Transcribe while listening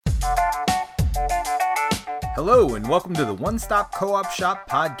Hello, and welcome to the One Stop Co-op Shop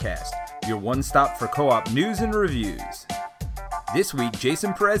podcast, your one stop for co-op news and reviews. This week,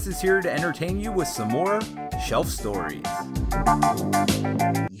 Jason Perez is here to entertain you with some more shelf stories.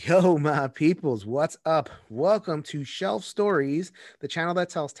 Yo, my peoples, what's up? Welcome to Shelf Stories, the channel that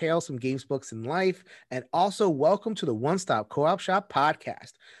tells tales from games, books, and life, and also welcome to the One Stop Co-op Shop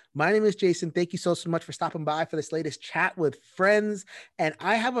podcast. My name is Jason. Thank you so much for stopping by for this latest chat with friends. And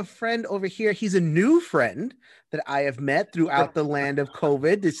I have a friend over here. He's a new friend that I have met throughout the land of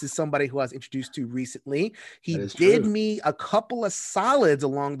COVID. This is somebody who I was introduced to recently. He did me a couple of solids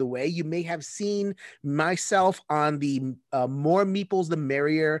along the way. You may have seen myself on the More Meeples the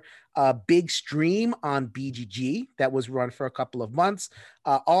Merrier big stream on BGG that was run for a couple of months.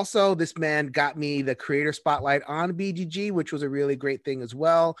 Also, this man got me the creator spotlight on BGG, which was a really great thing as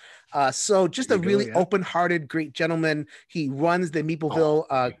well. So just a really open-hearted, great gentleman. He runs the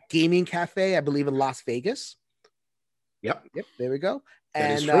Meepleville Gaming Cafe, I believe, in Las Vegas. Yep. There we go.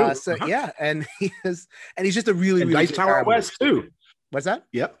 And he's just a really Dice Tower West too. What's that?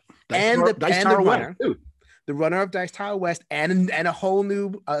 Yep. Dice Tower West too. The runner of Dice Tower West, and a whole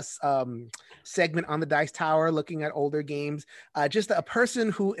new segment on the Dice Tower looking at older games. Just a person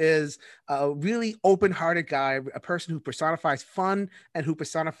who is a really open-hearted guy, a person who personifies fun and who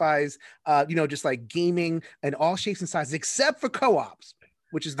personifies, just like gaming in all shapes and sizes, except for co-ops,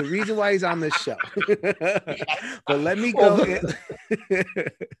 which is the reason why he's on this show. But let me go.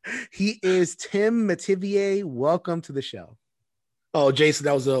 He is Tim Metivier. Welcome to the show. Oh, Jason,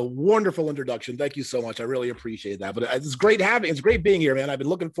 that was a wonderful introduction. Thank you so much. I really appreciate that. But it's great being here, man. I've been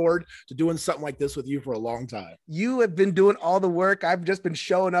looking forward to doing something like this with you for a long time. You have been doing all the work. I've just been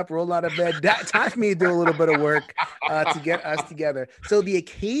showing up, rolling out of bed. Time for me to do a little bit of work to get us together. So the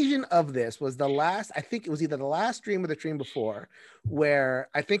occasion of this was I think it was either the last stream or the stream before, where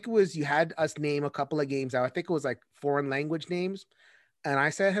I think it was you had us name a couple of games out. I think it was like foreign language names. And I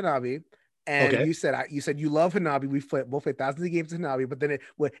said Hanabi. And you said you love Hanabi. We both played thousands of games of Hanabi, but then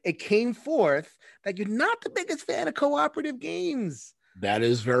it came forth that you're not the biggest fan of cooperative games. That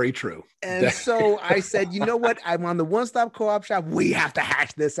is very true. And so I said, you know what? I'm on the One Stop Co-op Shop. We have to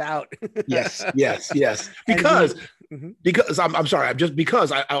hash this out. Yes. Because I'm sorry. I just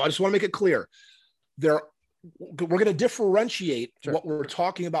want to make it clear. We're going to differentiate what we're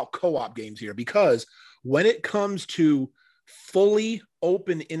talking about co-op games here, because when it comes to fully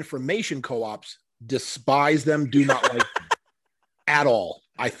open information co-ops, despise them, do not like them at all.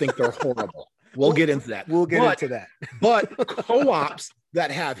 I think they're horrible. We'll get into that. But co-ops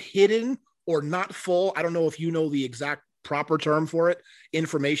that have hidden or not full, I don't know if you know the exact proper term for it,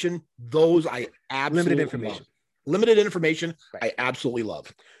 information, those I absolutely limited information. Right. I absolutely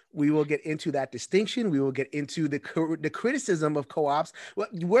love. We will get into that distinction. We will get into the criticism of co-ops. Well,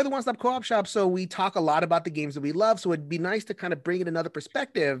 we're the One Stop Co-op Shop, so we talk a lot about the games that we love. So it'd be nice to kind of bring in another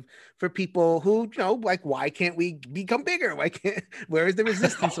perspective for people who, like, why can't we become bigger? Where is the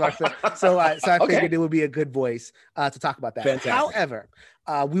resistance? So I figured it would be a good voice to talk about that. Fantastic. However,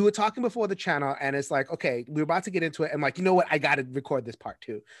 we were talking before the channel, and it's like, okay, we're about to get into it. And like, you know what? I got to record this part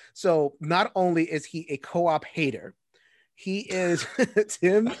too. So not only is he a co-op hater, he is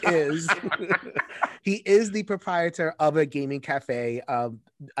he is the proprietor of a gaming cafe.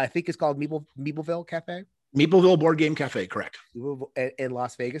 I think it's called Meepleville Cafe. Meepleville Board Game Cafe, correct. In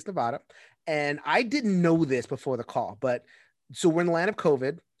Las Vegas, Nevada. And I didn't know this before the call, but so we're in the land of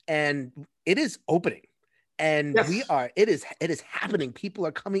COVID and it is opening. And it is happening. People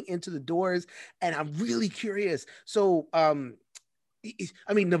are coming into the doors and I'm really curious. So,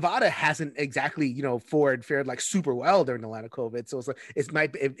 I mean, Nevada hasn't exactly, fared like super well during the line of COVID. So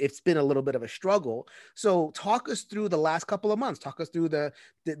it's been a little bit of a struggle. So talk us through the last couple of months. Talk us through the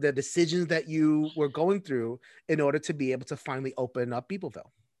decisions that you were going through in order to be able to finally open up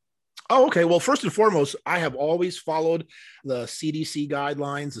Meepleville. Oh, okay. Well, first and foremost, I have always followed the CDC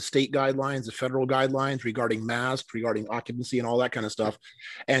guidelines, the state guidelines, the federal guidelines regarding masks, regarding occupancy and all that kind of stuff.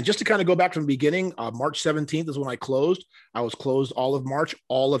 And just to kind of go back from the beginning, March 17th is when I closed. I was closed all of March,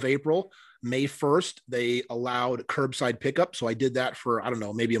 all of April. May 1st, they allowed curbside pickup. So I did that for, I don't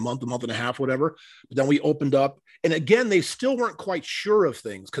know, maybe a month and a half, whatever. But then we opened up. And again, they still weren't quite sure of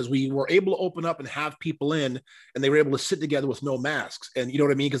things because we were able to open up and have people in and they were able to sit together with no masks. And you know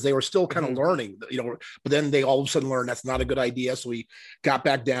what I mean? Because they were still kind of learning, but then they all of a sudden learned that's not a good idea. So we got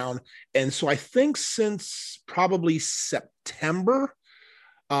back down. And so I think since probably September,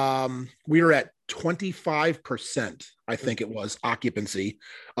 we were at 25%, I think it was, occupancy,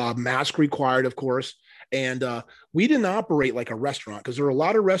 mask required, of course. And we didn't operate like a restaurant because there are a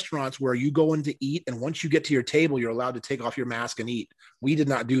lot of restaurants where you go in to eat. And once you get to your table, you're allowed to take off your mask and eat. We did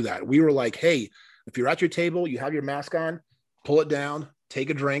not do that. We were like, hey, If you're at your table, you have your mask on, pull it down, take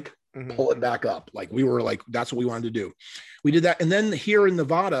a drink, pull it back up. Like we were like, that's what we wanted to do. We did that. And then here in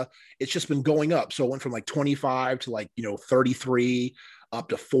Nevada, it's just been going up. So it went from like 25 to like, 33, up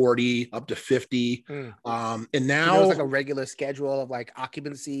to 40, up to 50. And now it's like a regular schedule of like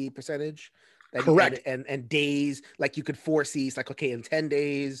occupancy percentage. Correct. And days, like you could foresee, it's like, okay, in 10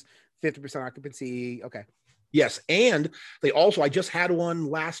 days, 50% occupancy. Okay. Yes. And they also, I just had one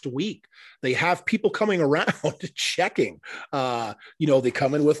last week. They have people coming around checking, they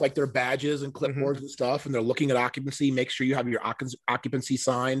come in with like their badges and clipboards and stuff, and they're looking at occupancy, make sure you have your occupancy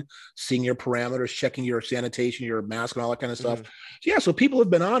sign, seeing your parameters, checking your sanitation, your mask and all that kind of stuff. So people have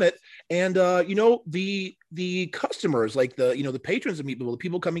been on it. And, the customers, like the patrons and the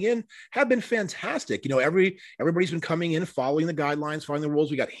people coming in have been fantastic. Everybody's been coming in, following the guidelines, following the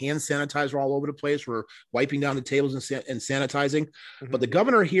rules. We got hand sanitizer all over the place. We're wiping down the tables and sanitizing. But the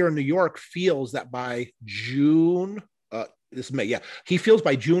governor here in New York feels that by June, he feels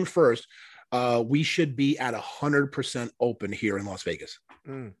by June 1st, we should be at 100% open here in Las Vegas.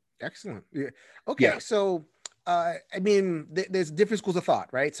 Excellent. Yeah. Okay. Yeah. So, there's different schools of thought,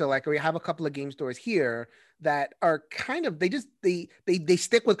 right? So like we have a couple of game stores here that are kind of, they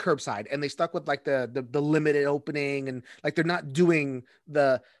stick with curbside, and they stuck with like the limited opening, and like they're not doing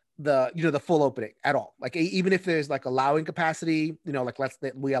the full opening at all. Like even if there's like allowing capacity, like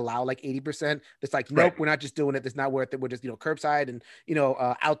we allow like 80%, it's like, nope, we're not just doing it. It's not worth it. We're just, curbside and,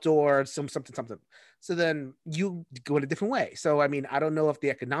 outdoor, something. So then you go in a different way. So, I don't know if the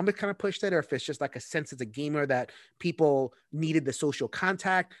economic kind of pushed it, or if it's just like a sense as a gamer that people needed the social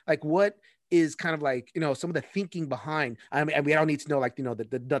contact. Like what is kind of like, some of the thinking behind, we don't need to know like,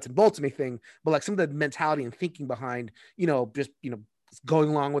 the nuts and bolts of anything, but like some of the mentality and thinking behind, going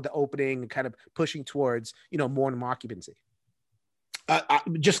along with the opening and kind of pushing towards, more and more occupancy.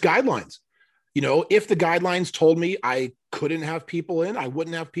 Just guidelines. If the guidelines told me I couldn't have people in, I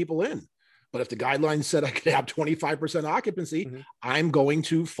wouldn't have people in. But if the guidelines said I could have 25% occupancy, I'm going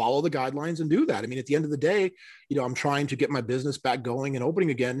to follow the guidelines and do that. At the end of the day, I'm trying to get my business back going and opening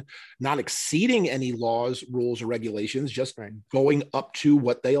again, not exceeding any laws, rules, or regulations, just going up to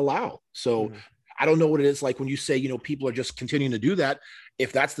what they allow. So I don't know what it is like when you say, people are just continuing to do that.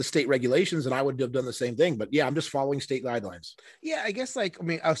 If that's the state regulations, then I would have done the same thing. But yeah, I'm just following state guidelines. Yeah, I guess so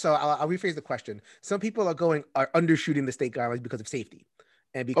I'll rephrase the question. Some people are undershooting the state guidelines because of safety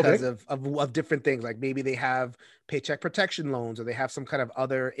and because of different things. Like maybe they have paycheck protection loans, or they have some kind of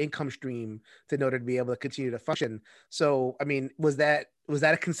other income stream in order to be able to continue to function. So, was that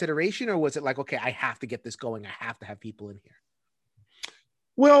a consideration, or was it like, okay, I have to get this going, I have to have people in here?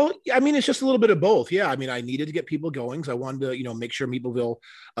 Well, it's just a little bit of both. Yeah. I needed to get people going, so I wanted to, make sure Meepleville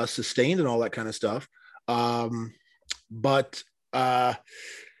sustained and all that kind of stuff. I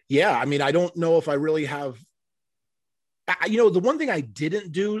don't know if I really have, the one thing I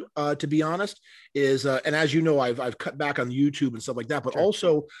didn't do, to be honest, is, and as you know, I've cut back on YouTube and stuff like that, but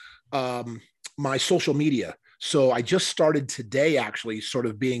also my social media. So I just started today, actually sort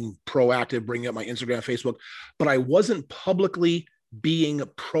of being proactive, bringing up my Instagram, Facebook, but I wasn't publicly being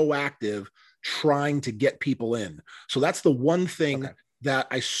proactive, trying to get people in. So that's the one thing that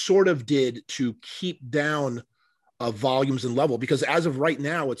I sort of did to keep down volumes and level, because as of right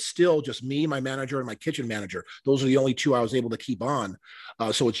now, it's still just me, my manager, and my kitchen manager. Those are the only two I was able to keep on.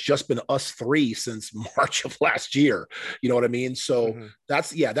 So it's just been us three since March of last year. You know what I mean? So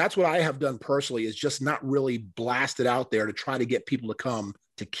that's what I have done personally, is just not really blast it out there to try to get people to come,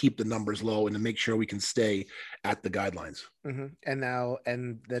 to keep the numbers low and to make sure we can stay at the guidelines.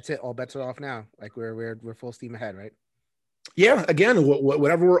 And that's it. All bets are off now. Like we're full steam ahead, right? Yeah. Again,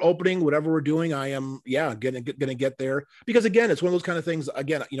 whatever we're opening, whatever we're doing, I am, gonna get there, because again, it's one of those kind of things.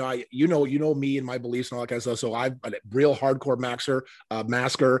 Again, you know me and my beliefs and all that kind of stuff. So I'm a real hardcore masker,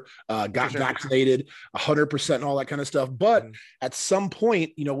 got vaccinated 100% and all that kind of stuff. But at some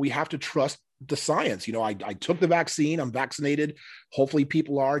point, we have to trust the science. I took the vaccine, I'm vaccinated. Hopefully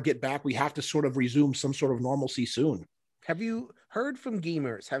people get back. We have to sort of resume some sort of normalcy soon. Have you heard from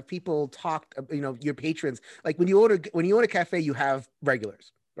gamers? Have people talked, your patrons, like when you own a cafe, you have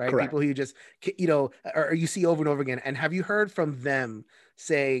regulars, right? Correct. People who you just, or you see over and over again. And have you heard from them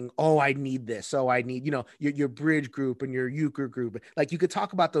saying, oh, I need this. So I need, your bridge group and your euchre group. Like you could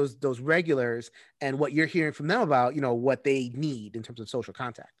talk about those regulars and what you're hearing from them about, what they need in terms of social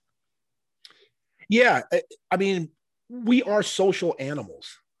contact. Yeah. We are social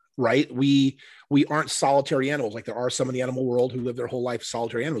animals, right? We we aren't solitary animals like there are some in the animal world who live their whole life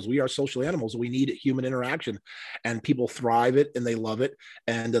solitary animals. We are social animals. We need human interaction, and people thrive it and they love it.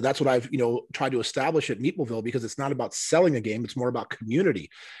 And that's what I've, tried to establish at Meepleville, because it's not about selling a game. It's more about community.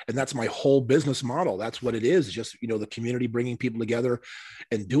 And that's my whole business model. That's what it is. Just, the community bringing people together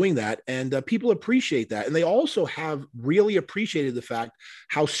and doing that. And people appreciate that. And they also have really appreciated the fact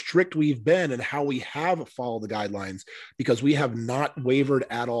how strict we've been and how we have followed the guidelines, because we have not wavered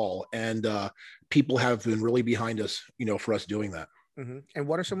at all. And people have been really behind us, for us doing that. Mm-hmm. And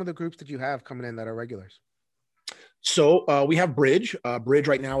what are some of the groups that you have coming in that are regulars? So we have Bridge. Bridge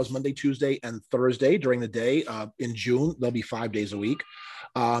right now is Monday, Tuesday, and Thursday during the day. In June, they'll be 5 days a week.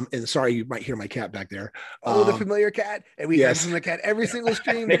 And sorry, you might hear my cat back there. Oh, the familiar cat. And we have the cat every single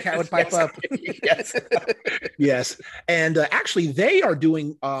stream. The cat would pipe up. Yes. Yes. And actually, they are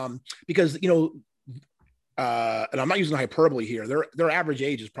doing because and I'm not using hyperbole here. Their average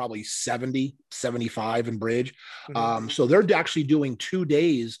age is probably 70, 75 in Bridge. Mm-hmm. So they're actually doing 2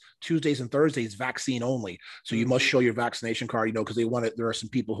 days, Tuesdays and Thursdays, vaccine only. So you must show your vaccination card, because they want it. There are some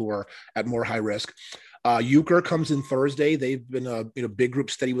people who are at more high risk. Euchre comes in Thursday. They've been a big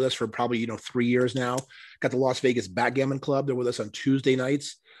group steady with us for probably 3 years now. Got the Las Vegas Backgammon Club. They're with us on Tuesday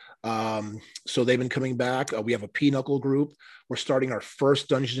nights. So they've been coming back. We have a Pinochle group. We're starting our first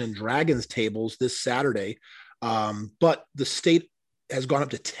Dungeons and Dragons tables this Saturday. But the state has gone up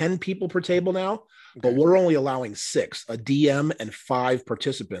to 10 people per table now, but we're only allowing 6, a DM and 5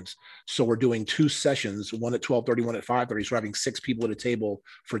 participants. So we're doing 2 sessions, one at 12:30, one at 5:30. So we're having 6 people at a table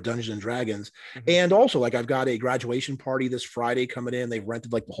for Dungeons and Dragons. Mm-hmm. And also, I've got a graduation party this Friday coming in. They've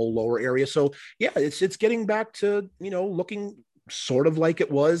rented the whole lower area. So yeah, it's getting back to, looking sort of like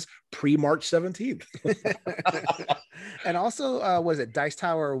it was pre-March 17th. And also, was it Dice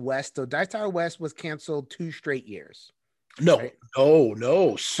Tower West? So Dice Tower West was canceled 2 straight years. No, right?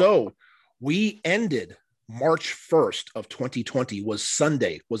 No. So we ended March 1st of 2020 was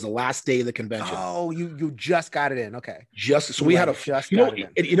Sunday, was the last day of the convention. Oh, you just got it in. Okay. We had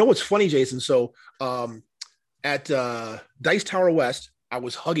you know what's funny, Jason? So at Dice Tower West, I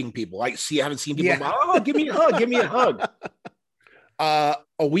was hugging people. I haven't seen people. Yeah. Oh, give me a hug. Give me a hug.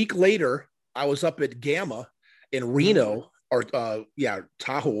 A week later, I was up at Gamma in Reno, or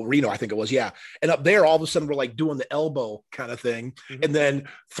Tahoe, Reno, I think it was. Yeah. And up there, all of a sudden, we're doing the elbow kind of thing. Mm-hmm. And then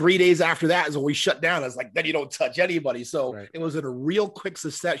 3 days after that is when we shut down. I was like, then you don't touch anybody. So It was in a real quick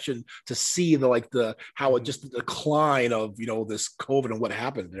succession to see the just the decline of, this COVID and what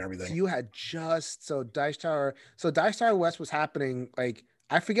happened and everything. So you had Dice Tower West was happening,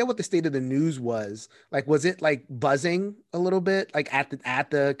 I forget what the state of the news was. Was it buzzing a little bit, at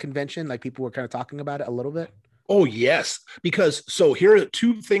the convention? People were kind of talking about it a little bit? Oh, yes. Because here are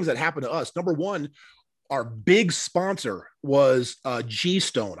 2 things that happened to us. Number one, our big sponsor was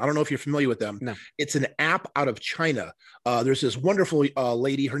G-Stone. I don't know if you're familiar with them. No. It's an app out of China. There's this wonderful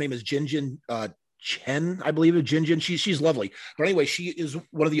lady. Her name is Jinjin Chen, I believe it. Jinjin. She's lovely. But anyway, she is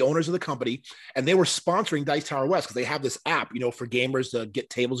one of the owners of the company, and they were sponsoring Dice Tower West because they have this app, for gamers to get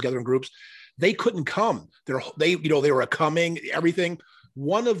tables together in groups. They couldn't come. They were coming, everything.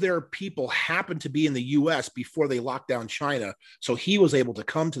 One of their people happened to be in the US before they locked down China. So he was able to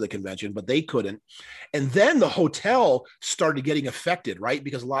come to the convention, but they couldn't. And then the hotel started getting affected, right?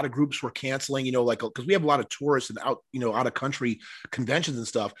 Because a lot of groups were canceling, because we have a lot of tourists and out of country conventions and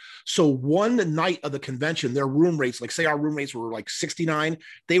stuff. So one night of the convention, their room rates, say our room rates were $69,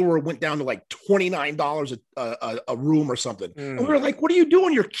 they went down to $29 a room or something. And we were like, what are you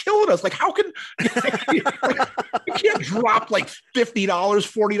doing? You're killing us. How can you can't drop $50,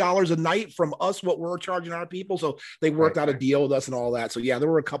 $40 a night from us, what we're charging our people. So they worked out a deal with us and all that. So yeah, there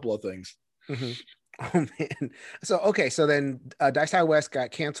were a couple of things. Mm-hmm. Oh man. So then Dice Tower West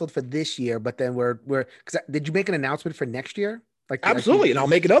got canceled for this year, but then did you make an announcement for next year? Absolutely. And I'll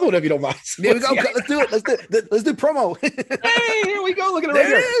make another one if you don't mind. There we go. Yeah. Let's do it. Let's do promo. Hey, here we go. Look at it right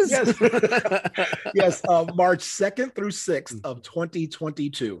here. Yes. March 2nd through 6th of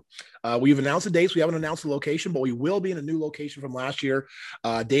 2022. We've announced the dates. We haven't announced the location, but we will be in a new location from last year.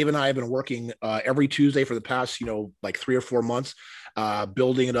 Dave and I have been working every Tuesday for the past, 3 or 4 months,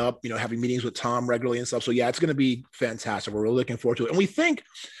 building it up, having meetings with Tom regularly and stuff. So yeah, it's going to be fantastic. We're really looking forward to it. And we think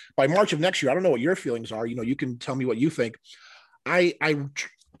by March of next year, I don't know what your feelings are. You can tell me what you think. I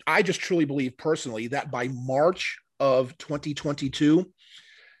just truly believe personally that by March of 2022,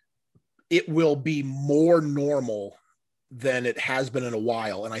 it will be more normal than it has been in a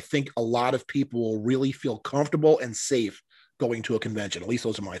while. And I think a lot of people will really feel comfortable and safe going to a convention. At least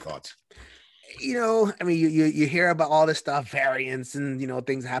those are my thoughts. You hear about all this stuff, variants and,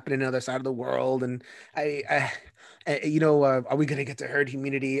 things happening on the other side of the world. And Are we going to get to herd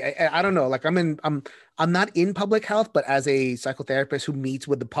immunity? I don't know. Like I'm not in public health, but as a psychotherapist who meets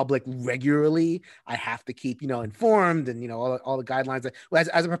with the public regularly, I have to keep, informed and, all the guidelines.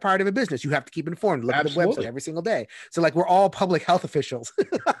 As a proprietor of a business, you have to keep informed. Look at the website every single day. So like we're all public health officials.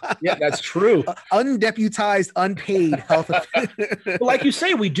 Yeah, that's true. Undeputized, unpaid health officials. Well, like you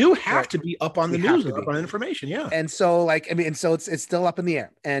say, we do have to be up on the news, up on information. Yeah. And so it's still up in the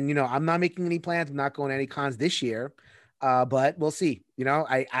air. And, I'm not making any plans. I'm not going to any cons this year. But we'll see.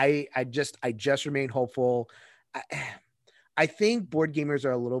 I just remain hopeful. I think board gamers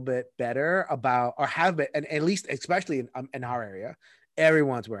are a little bit better about, or have been, and at least especially in our area,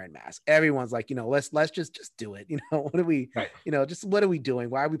 everyone's wearing masks. Everyone's like, let's just do it. What are we, right. Just what are we doing?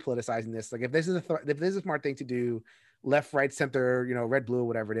 Why are we politicizing this? Like if this is a smart thing to do, left, right, center, red, blue,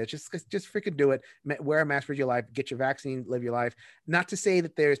 whatever it is, just freaking do it. Wear a mask for your life. Get your vaccine. Live your life. Not to say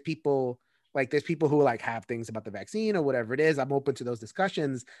that there's people who like have things about the vaccine or whatever it is. I'm open to those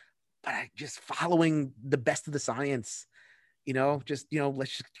discussions, but just following the best of the science, let's just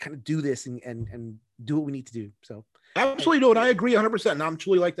kind of do this and do what we need to do. So absolutely. No, and I agree 100%. And I'm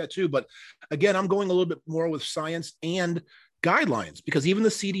truly like that too. But again, I'm going a little bit more with science and guidelines, because even the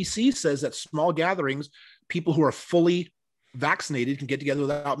CDC says that small gatherings, people who are fully vaccinated can get together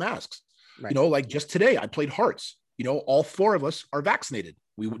without masks. Right. Like just today, I played hearts. All 4 of us are vaccinated.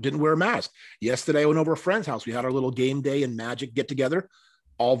 We didn't wear a mask. Yesterday, I went over a friend's house. We had our little game day and Magic get together,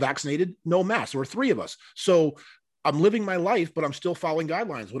 all vaccinated, no mask. There were 3 of us. So I'm living my life, but I'm still following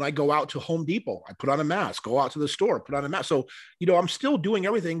guidelines. When I go out to Home Depot, I put on a mask. Go out to the store, put on a mask. So, I'm still doing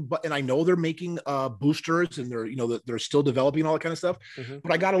everything, and I know they're making boosters and they're still developing all that kind of stuff,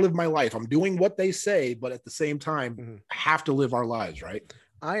 but I got to live my life. I'm doing what they say, but at the same time, have to live our lives. Right.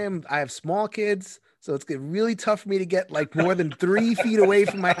 I have small kids. So it's really tough for me to get like more than 3 feet away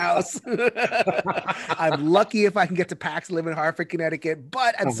from my house. I'm lucky if I can get to PAX, live in Hartford, Connecticut.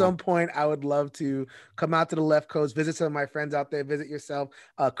 But at some point, I would love to come out to the left coast, visit some of my friends out there, visit yourself.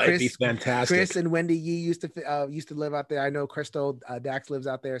 That'd be fantastic. Chris and Wendy Yee used to live out there. I know Crystal Dax lives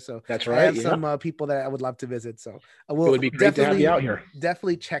out there. So that's right. I have some people that I would love to visit. So it would be great to have you out here.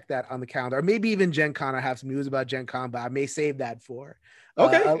 Definitely check that on the calendar. Or maybe even Gen Con. I have some news about Gen Con, but I may save that for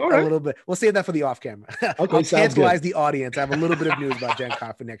a little bit. We'll save that for the off camera. Okay, I'll tantalize the audience. I have a little bit of news about Gen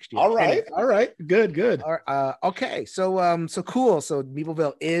Con for next year. All right. Good. Okay. So cool. So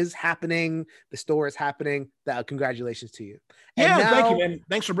Meepleville is happening. The store is happening. Congratulations to you. And thank you, man.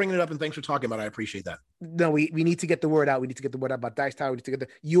 Thanks for bringing it up and thanks for talking about it. I appreciate that. No, we need to get the word out. We need to get the word out about Dice Tower. We need to get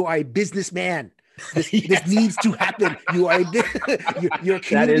you are a businessman. This needs to happen. You're a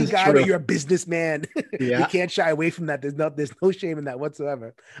community guy, but you're a businessman. Yeah. You can't shy away from that. There's no shame in that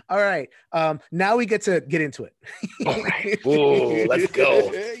whatsoever. All right. Now we get into it. All right. Ooh, let's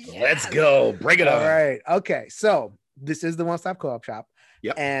go. Yeah. Let's go. Bring it on. All right. Okay. So this is the One Stop Co-op Shop.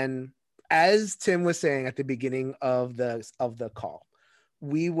 Yep. And as Tim was saying at the beginning of the call,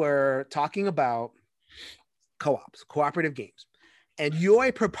 we were talking about co-ops, cooperative games. And you're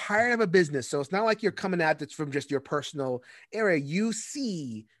a proprietor of a business. So it's not like you're coming at this from just your personal area. You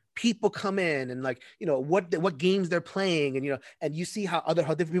see people come in and what games they're playing and you see how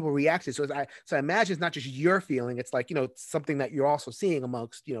different people react to it. So I imagine it's not just your feeling. It's like, something that you're also seeing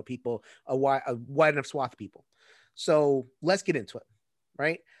amongst, people, a wide enough swath of people. So let's get into it,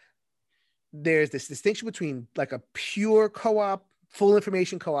 right? There's this distinction between like a pure co-op, full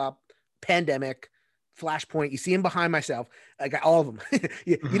information co-op, pandemic, Flashpoint. You see him behind myself. I got all of them.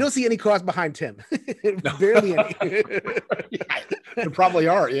 you don't see any cars behind Tim. Barely any. There probably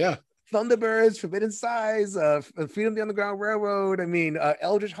are. Yeah. Thunderbirds, Forbidden Size, Freedom the Underground Railroad.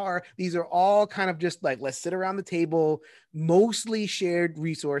 Eldritch Horror. These are all kind of just like, let's sit around the table, mostly shared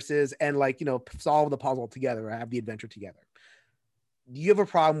resources and solve the puzzle together or have the adventure together. Do you have a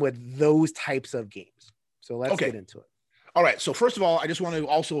problem with those types of games? So let's get into it. All right. So first of all, I just want to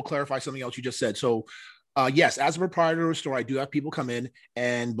also clarify something else you just said. So yes, as a proprietor of a store, I do have people come in,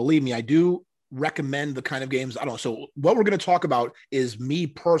 and believe me, I do recommend the kind of games. I don't know. So what we're going to talk about is me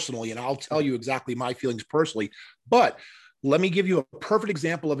personally, and I'll tell you exactly my feelings personally, but let me give you a perfect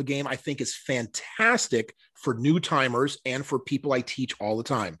example of a game I think is fantastic for new timers and for people I teach all the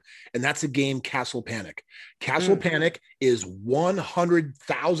time. And that's a game, Castle Panic. Castle Panic is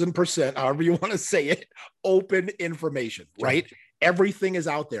 100,000%, however you want to say it, open information, right? Everything is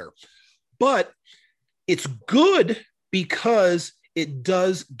out there. But it's good because it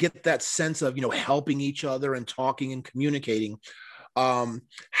does get that sense of, helping each other and talking and communicating.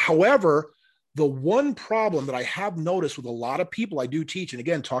 However, the one problem that I have noticed with a lot of people I do teach, and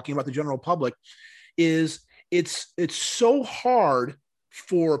again, talking about the general public, is it's so hard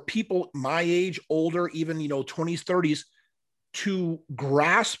for people my age, older, even, 20s, 30s, to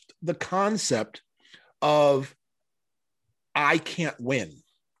grasp the concept of I can't win.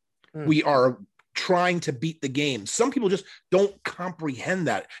 We are trying to beat the game. Some people just don't comprehend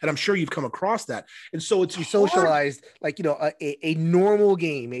that. And I'm sure you've come across that. And so it's socialized, like, a normal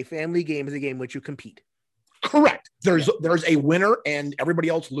game, a family game is a game in which you compete. Correct. There's a winner and everybody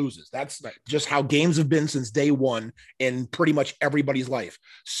else loses. That's just how games have been since day one in pretty much everybody's life.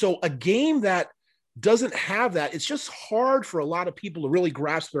 So a game that doesn't have that, it's just hard for a lot of people to really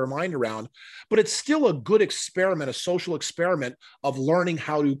grasp their mind around, but it's still a good experiment, a social experiment of learning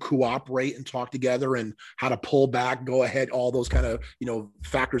how to cooperate and talk together and how to pull back, go ahead, all those kind of,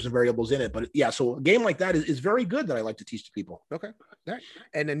 factors and variables in it. But yeah, so a game like that is very good that I like to teach to people. Okay. All right.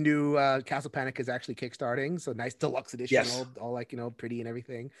 And the new Castle Panic is actually kickstarting. So nice deluxe edition, yes. all like, pretty and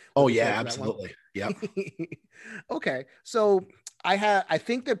everything. Oh yeah, absolutely. Yeah. Okay. So I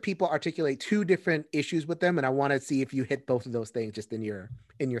think that people articulate two different issues with them, and I want to see if you hit both of those things just in your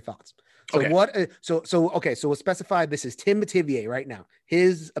thoughts. So okay. So we'll specify this is Tim Mativier right now,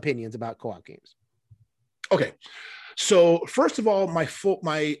 his opinions about co-op games. Okay. So first of all, my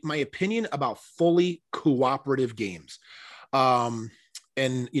opinion about fully cooperative games.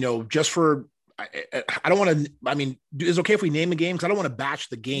 And just for I don't want to. I mean, is it okay if we name the game? Because I don't want to bash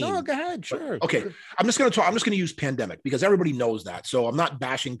the game. No, go ahead. Sure. But, okay, I'm just going to use Pandemic because everybody knows that. So I'm not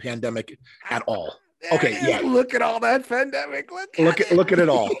bashing Pandemic at all. Okay. Yeah. Look at all that Pandemic. Look at it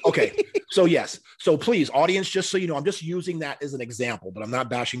all. Okay. So yes. So please, audience, just so you know, I'm just using that as an example, but I'm not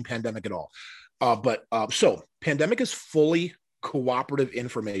bashing Pandemic at all. So Pandemic is fully cooperative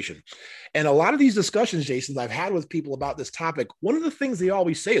information. And a lot of these discussions, Jason, that I've had with people about this topic, one of the things they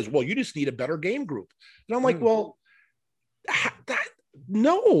always say is, well, you just need a better game group. And I'm like, well,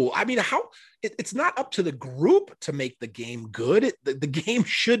 no, I mean, it's not up to the group to make the game good. The game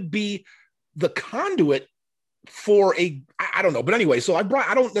should be the conduit for I don't know. But anyway, so I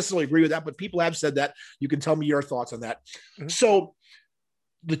don't necessarily agree with that, but people have said that. You can tell me your thoughts on that. Mm-hmm. So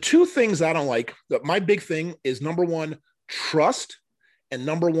the two things I don't like, my big thing is number one, trust, and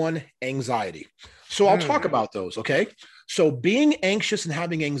number one, anxiety. So I'll talk about those. Okay. So being anxious and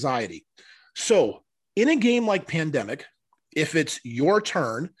having anxiety. So in a game like Pandemic, if it's your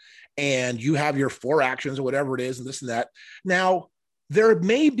turn and you have your 4 actions or whatever it is, and this and that, now there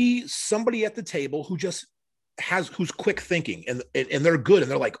may be somebody at the table who just who's quick thinking and they're good. And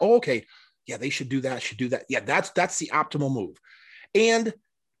they're like, oh, okay. Yeah, they should do that. Yeah. That's the optimal move. And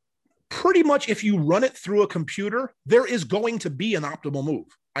pretty much if you run it through a computer, there is going to be an optimal move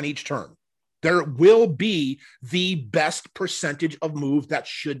on each turn. There will be the best percentage of move that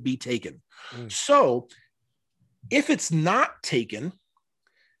should be taken. So if it's not taken,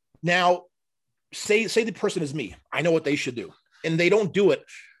 now say the person is me, I know what they should do, and they don't do it.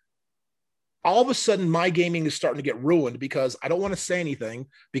 All of a sudden my gaming is starting to get ruined because I don't want to say anything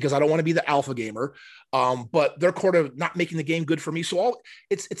because I don't want to be the alpha gamer. But they're kind of not making the game good for me. So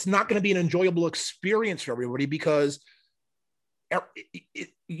it's not going to be an enjoyable experience for everybody because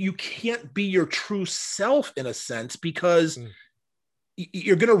you can't be your true self in a sense because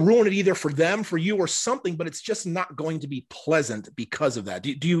you're going to ruin it either for them, for you, or something, but it's just not going to be pleasant because of that.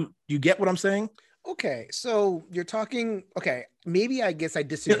 Do you get what I'm saying? Okay, so you're talking. Okay, maybe I guess I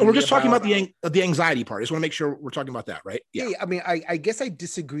disagree. We're just talking about the anxiety part. I just want to make sure we're talking about that, right? Yeah. I mean, I guess I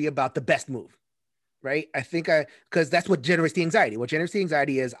disagree about the best move, right? I think because that's what generates the anxiety. What generates the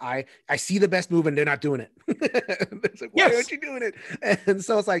anxiety is I see the best move and they're not doing it. It's like, why aren't you doing it? And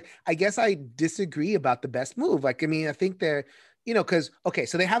so it's like I guess I disagree about the best move. Like, I mean, I think they're because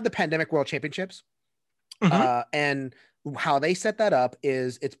so they have the Pandemic World Championships, and how they set that up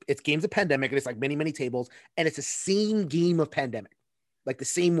is it's games of Pandemic and it's like many tables and it's the same game of Pandemic, like the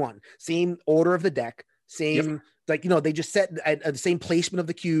same one, same order of the deck, same like they just set the same placement of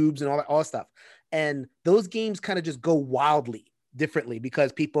the cubes and all that stuff, and those games kind of just go wildly differently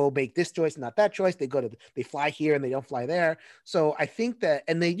because people make this choice and not that choice. They fly here and they don't fly there. So I think that,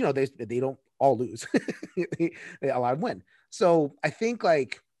 and they they don't all lose, they a lot win. So I think I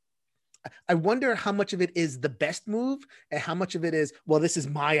wonder how much of it is the best move and how much of it is, well, this is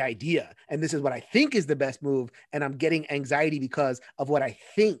my idea and this is what I think is the best move. And I'm getting anxiety because of what I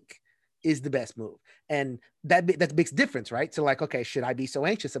think is the best move. And that's a big difference, right? So like, okay, should I be so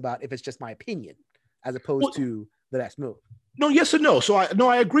anxious about if it's just my opinion as opposed to the best move? No, yes and no. So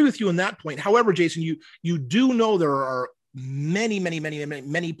I agree with you on that point. However, Jason, you do know there are many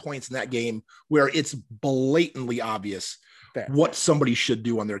points in that game where it's blatantly obvious Fair. what somebody should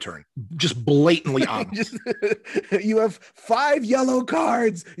do on their turn. Just blatantly obvious. You have 5 yellow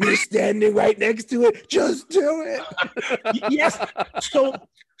cards. You're standing right next to it. Just do it. Yes.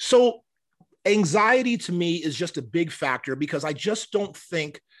 So anxiety to me is just a big factor because I just don't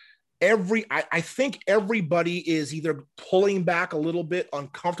think I think everybody is either pulling back a little bit,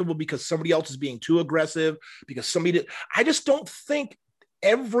 uncomfortable because somebody else is being too aggressive, because I just don't think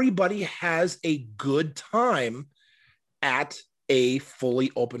everybody has a good time at a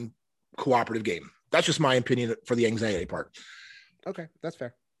fully open cooperative game. That's just my opinion for the anxiety part. Okay, that's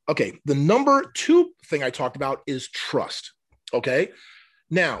fair. Okay, the number 2 thing I talked about is trust. Okay,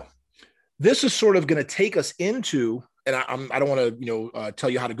 now this is sort of going to take us into, and I don't want to tell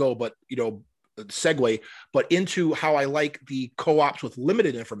you how to go, but segue, but into how I like the co-ops with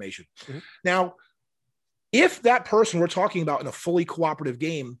limited information. Mm-hmm. Now, if that person we're talking about in a fully cooperative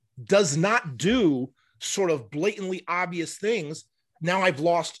game does not do sort of blatantly obvious things, now I've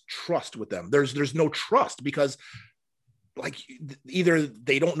lost trust with them. There's no trust because like either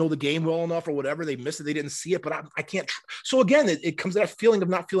they don't know the game well enough or whatever, they missed it, they didn't see it, but I can't. So again, it comes to that feeling of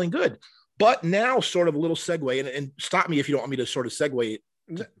not feeling good. But now sort of a little segue, and stop me if you don't want me to sort of segue.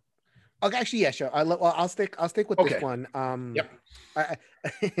 Okay, actually, yeah, sure. I'll stick with this one. Yep.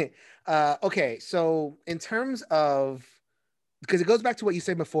 Okay, so in terms of, because it goes back to what you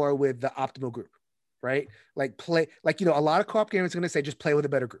said before with the optimal group, right? Like a lot of co-op gamers are going to say just play with a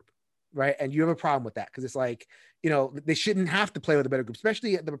better group, right? And you have a problem with that because it's like, they shouldn't have to play with a better group,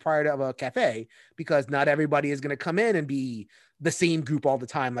 especially at the proprietor of a cafe, because not everybody is going to come in and be the same group all the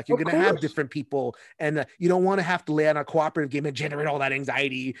time. Like you're going to have different people, and you don't want to have to lay on a cooperative game and generate all that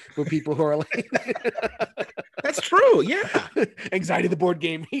anxiety for people who are like, that's true. Yeah. Anxiety of the board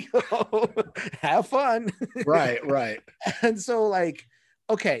game. Have fun. Right. And so like,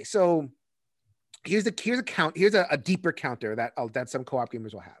 okay, so here's a deeper counter that some co-op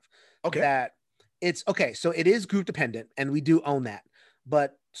gamers will have. Okay. That it's okay. So it is group dependent, and we do own that,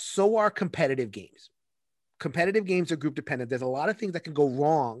 but so are competitive games. Competitive games are group dependent. There's a lot of things that can go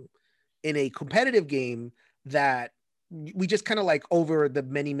wrong in a competitive game that we just kind of like over the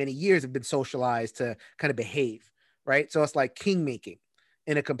many, many years have been socialized to kind of behave, right? So it's like king making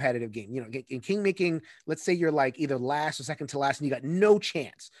in a competitive game. In king making, let's say you're like either last or second to last and you got no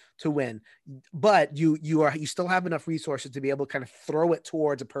chance to win, but you still have enough resources to be able to kind of throw it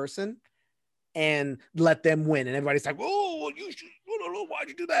towards a person and let them win. And everybody's like, oh, you should, why'd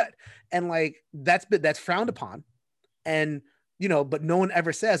you do that? And like, that's frowned upon. And, but no one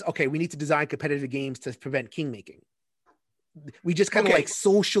ever says, okay, we need to design competitive games to prevent king making. We just kind of like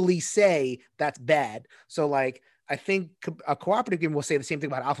socially say that's bad. So like, I think a cooperative game will say the same thing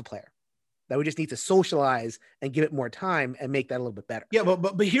about Alpha Player, that we just need to socialize and give it more time and make that a little bit better. Yeah,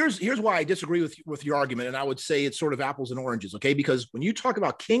 but here's why I disagree with your argument. And I would say it's sort of apples and oranges. Okay. Because when you talk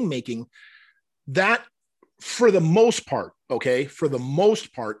about king making, that for the most part,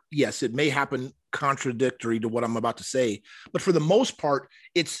 yes, it may happen contradictory to what I'm about to say, but for the most part,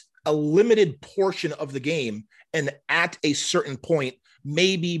 it's a limited portion of the game. And at a certain point,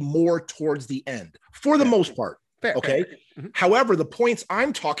 maybe more towards the end for the most part. Fair, okay. Fair. Mm-hmm. However, the points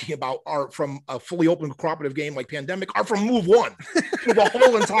I'm talking about are from a fully open cooperative game like Pandemic are from move 1 for the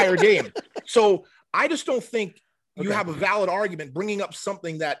whole entire game. So I just don't think you have a valid argument bringing up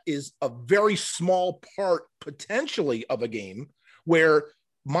something that is a very small part potentially of a game where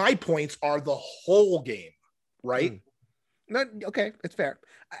my points are the whole game, right? No, okay, it's fair.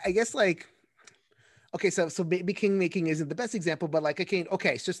 I guess like, okay, so maybe king making isn't the best example, but like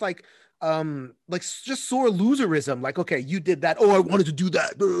okay, it's just like just sore loserism. Like, okay, you did that. Oh, I wanted to do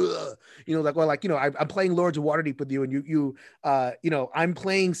that. I'm playing Lords of Waterdeep with you, and I'm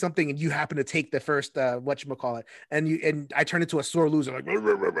playing something, and you happen to take the first whatchamacallit, and I turn into a sore loser. Like,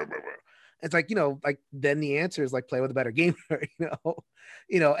 it's like like then the answer is like play with a better gamer,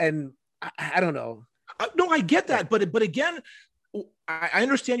 and I don't know. No, I get that, but again, I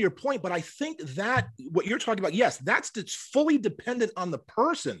understand your point, but I think that what you're talking about, yes, it's fully dependent on the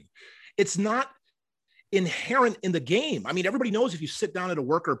person. It's not inherent in the game. I mean, everybody knows if you sit down at a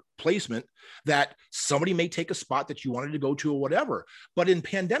worker placement that somebody may take a spot that you wanted to go to or whatever. But in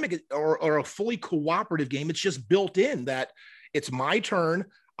Pandemic or a fully cooperative game, it's just built in that it's my turn.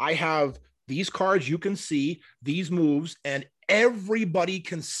 I have these cards you can see, these moves, and everybody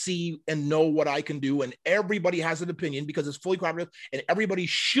can see and know what I can do. And everybody has an opinion because it's fully cooperative and everybody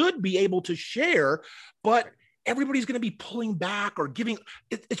should be able to share. But everybody's going to be pulling back or giving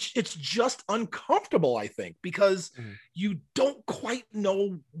it's just uncomfortable, I think, because you don't quite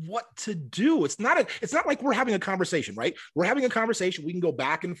know what to do. It's not like we're having a conversation, right? We're having a conversation. We can go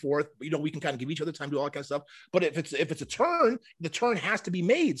back and forth, we can kind of give each other time to do all that kind of stuff. But if it's a turn, the turn has to be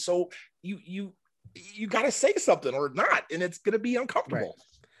made. So you got to say something or not, and it's going to be uncomfortable.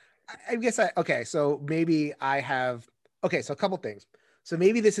 Right. So maybe so a couple things. So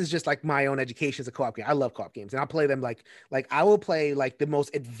maybe this is just like my own education as a co-op game. I love co-op games, and I'll play them like I will play like the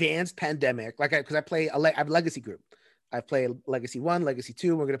most advanced Pandemic, because I play I have a Legacy group. I play Legacy 1, Legacy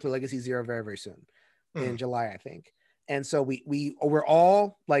 2. We're going to play Legacy 0 very, very soon in July, I think. And so we're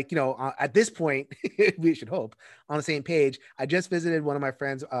all like, at this point, we should hope on the same page. I just visited one of my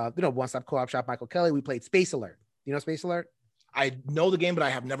friends, One Stop Co-op Shop, Michael Kelly. We played Space Alert. You know Space Alert? I know the game, but I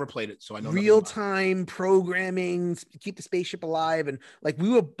have never played it, so I know real-time programming, keep the spaceship alive, and like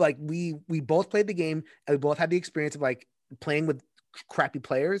we both played the game, and we both had the experience of like playing with crappy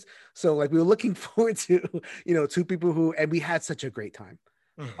players. So like we were looking forward to two people and we had such a great time.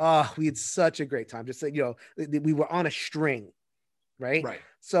 We had such a great time. Just like we were on a string, right?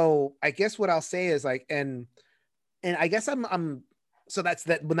 So I guess what I'll say is like, and I guess I'm so that's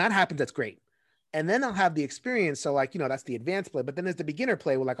that when that happens, that's great. And then I'll have the experience. So like, that's the advanced play, but then there's the beginner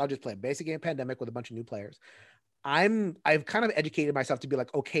play where like, I'll just play a basic game Pandemic with a bunch of new players. I've kind of educated myself to be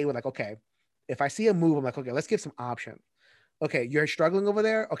like, okay, if I see a move, I'm like, okay, let's give some options. Okay. You're struggling over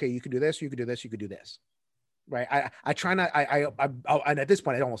there. Okay. You can do this. You can do this. You could do this. Right. I try not, and at this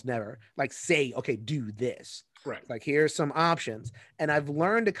point, I almost never like say, okay, do this. Right. Like, here's some options. And I've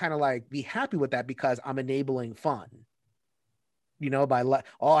learned to kind of like be happy with that because I'm enabling fun.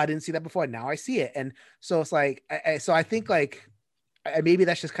 I didn't see that before. Now I see it. And so it's like, I think like, maybe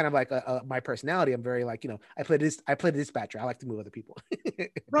that's just kind of like my personality. I'm very like, I play the dispatcher. I like to move other people.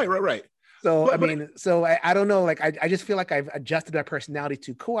 Right. So, I don't know. Like, I just feel like I've adjusted my personality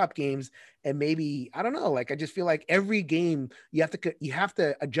to co-op games, and maybe, I don't know, like, I just feel like every game you have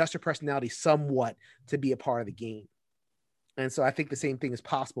to adjust your personality somewhat to be a part of the game. And so I think the same thing is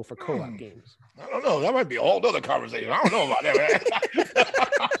possible for co-op games. I don't know. That might be a whole other conversation. I don't know about that.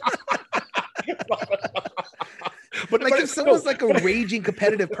 But like, if someone's like a raging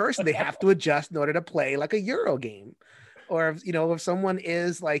competitive person, they have to adjust in order to play like a Euro game. Or if someone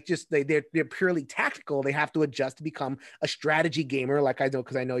is like just they're purely tactical, they have to adjust to become a strategy gamer. Like I know,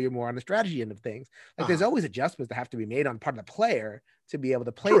 because I know you're more on the strategy end of things. Like there's always adjustments that have to be made on part of the player to be able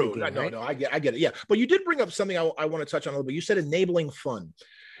to play the game. No, I get it. Yeah. But you did bring up something I want to touch on a little bit. You said enabling fun.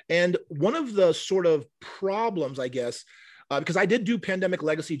 And one of the sort of problems, I guess, because I did do Pandemic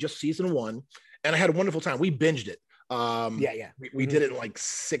Legacy just season 1, and I had a wonderful time. We binged it. We did it in like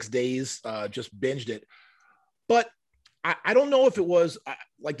 6 days, just binged it. But I don't know if it was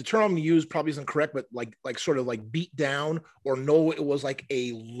like the term I'm going to use probably isn't correct, but like sort of like beat down, or no, it was like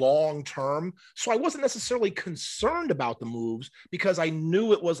a long term. So I wasn't necessarily concerned about the moves because I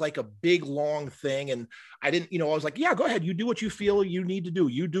knew it was like a big, long thing. And I didn't, I was like, yeah, go ahead. You do what you feel you need to do.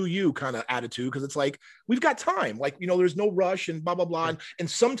 You do you kind of attitude. Cause it's like, we've got time, like, there's no rush and blah, blah, blah. And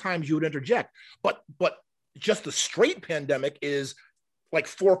sometimes you would interject, but just the straight Pandemic is like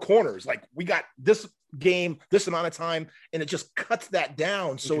 4 corners. Like, we got this game, this amount of time, and it just cuts that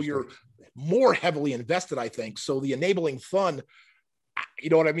down. So you're more heavily invested, I think. So the enabling fun, you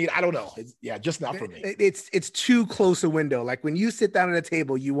know what I mean? I don't know. It's, just not for me. It's too close a window. Like when you sit down at a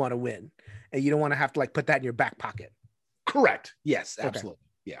table, you want to win, and you don't want to have to like put that in your back pocket. Correct. Yes, absolutely. Okay.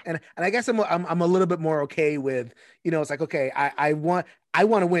 Yeah. And I guess I'm a little bit more okay with, it's like, okay, I want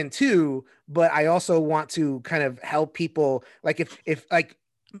to win too, but I also want to kind of help people. Like if like,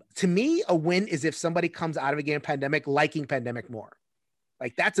 to me, a win is if somebody comes out of a game Pandemic liking Pandemic more.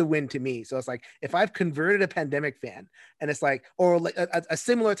 Like, that's a win to me. So it's like, if I've converted a Pandemic fan, and it's like, or like a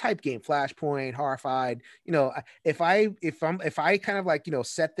similar type game, Flashpoint, Horrified, if I kind of like,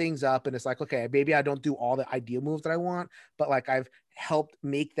 set things up, and it's like, okay, maybe I don't do all the ideal moves that I want, but like I've helped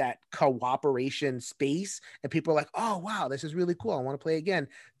make that cooperation space, and people are like, oh wow, this is really cool, I want to play again.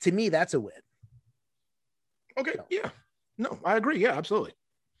 To me, that's a win. Okay. So. Yeah. No, I agree. Yeah, absolutely.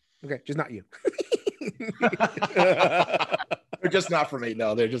 Okay, just not you. They're just not for me.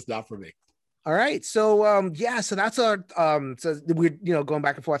 No, they're just not for me. All right. So so that's our so we're going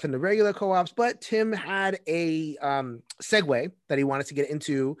back and forth in the regular co-ops, but Tim had a segue that he wanted to get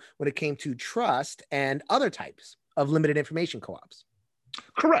into when it came to trust and other types of limited information co-ops.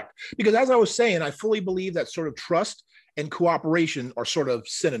 Correct. Because as I was saying, I fully believe that sort of trust and cooperation are sort of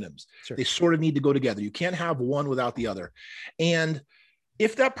synonyms. Sure. They sort of need to go together. You can't have one without the other. And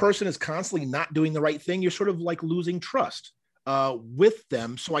if that person is constantly not doing the right thing, you're sort of like losing trust with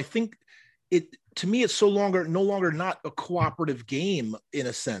them. So I think to me, it's no longer not a cooperative game in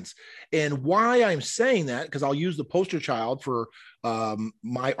a sense. And why I'm saying that, because I'll use the poster child for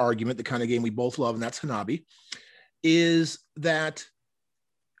my argument, the kind of game we both love, and that's Hanabi, is that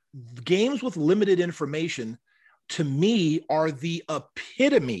games with limited information, to me, are the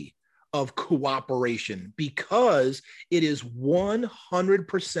epitome of cooperation because it is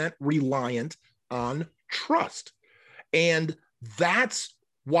 100% reliant on trust. And that's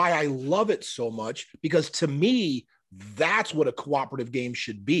why I love it so much, because to me, that's what a cooperative game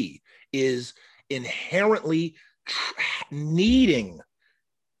should be, is inherently needing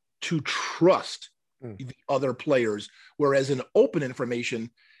to trust the other players. Whereas in open information,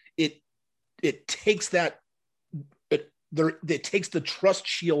 it takes that, it takes the trust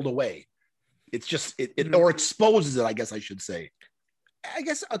shield away. It's just, or exposes it, I guess I should say. I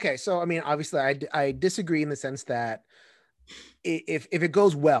guess, okay. So, I mean, obviously I disagree in the sense that if it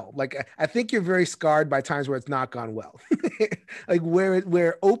goes well, like I think you're very scarred by times where it's not gone well. Like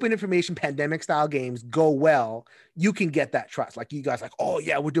where open information pandemic style games go well, you can get that trust. Like you guys like, oh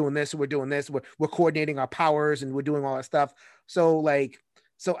yeah, we're doing this, we're coordinating our powers and we're doing all that stuff. So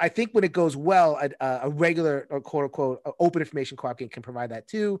I think when it goes well, a regular or quote unquote open information co-op game can provide that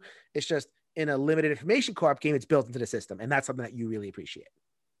too. It's just in a limited information co-op game, it's built into the system, and that's something that you really appreciate.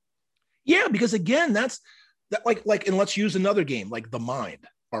 Yeah, because again, that's that like, and let's use another game like The Mind.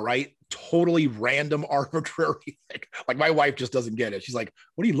 All right, totally random, arbitrary. Like my wife just doesn't get it. She's like,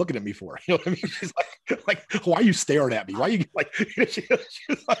 "What are you looking at me for?" You know what I mean? She's like, "Why are you staring at me? Why are you like?" She's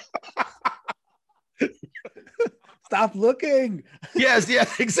like, Stop looking. Yes,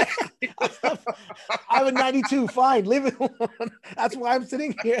 exactly. I have a 92. Fine, leave it alone. That's why I'm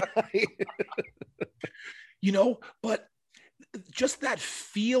sitting here. But just that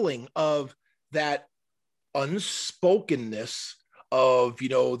feeling of that unspokenness of,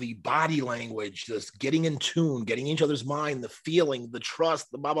 the body language, just getting in tune, getting each other's mind, the feeling, the trust,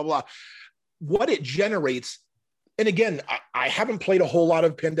 the blah, blah, blah, what it generates. And again, I haven't played a whole lot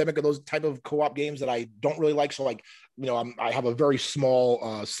of Pandemic or those type of co-op games that I don't really like. So I have a very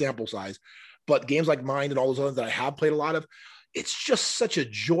small sample size, but games like Mind and all those others that I have played a lot of, it's just such a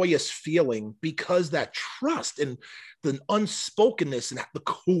joyous feeling because that trust and the unspokenness and the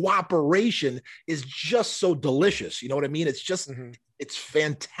cooperation is just so delicious. You know what I mean? It's just, it's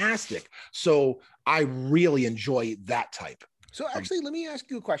fantastic. So I really enjoy that type. So actually, let me ask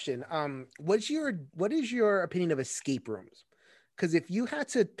you a question. What is your opinion of escape rooms? Because if you had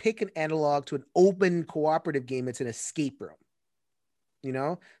to pick an analog to an open cooperative game, it's an escape room.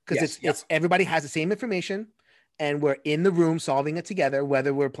 Because it's everybody has the same information, and we're in the room solving it together,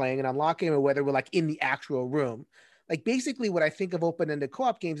 whether we're playing an unlock game or whether we're like in the actual room. Like basically, what I think of open-ended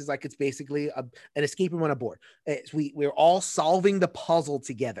co-op games is like it's basically an escape room on a board. We're all solving the puzzle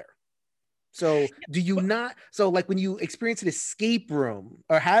together. So do you not? So like when you experience an escape room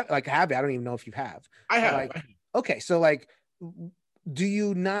or have it? I don't even know if you have. I have. Okay. So like, do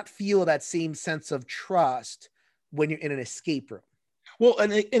you not feel that same sense of trust when you're in an escape room? Well,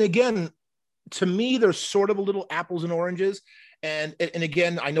 and again, to me, there's sort of a little apples and oranges. And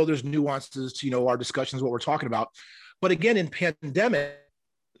again, I know there's nuances to, our discussions, what we're talking about. But again, in Pandemic,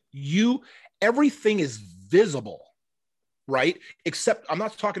 everything is visible. Right. Except I'm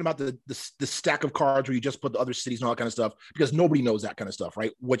not talking about the stack of cards where you just put the other cities and all that kind of stuff, because nobody knows that kind of stuff.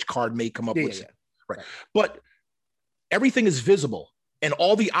 Right. Which card may come up with. Yeah. Right. But everything is visible and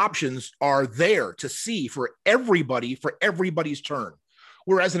all the options are there to see for everybody's turn.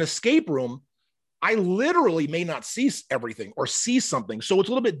 Whereas an escape room, I literally may not see everything or see something. So it's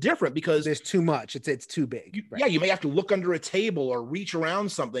a little bit different because there's too much. It's too big. Yeah. You may have to look under a table or reach around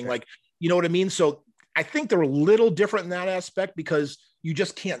something like, you know what I mean? So I think they're a little different in that aspect because you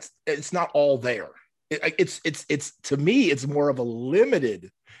just can't, it's not all there. It's to me, it's more of a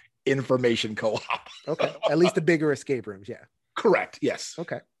limited information co-op. Okay. At least the bigger escape rooms. Yeah. Correct. Yes.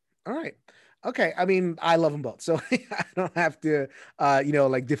 Okay. All right. Okay. I mean, I love them both. So I don't have to,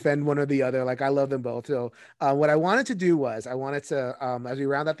 defend one or the other. Like I love them both. So what I wanted to do was as we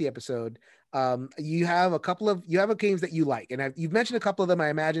round out the episode, you have games that you like, and you've mentioned a couple of them. I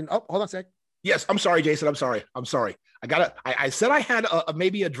imagine. Oh, hold on a sec. Yes, I'm sorry, Jason. I'm sorry. I said I had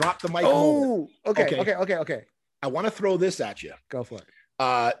maybe a drop the mic. Oh, okay. I want to throw this at you. Go for it.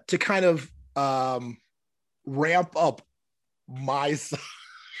 To kind of ramp up my side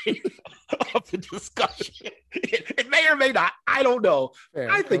of the discussion. It may or may not. I don't know.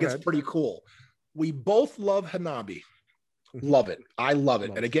 Fair, I think it's pretty cool. We both love Hanabi. Love it. I love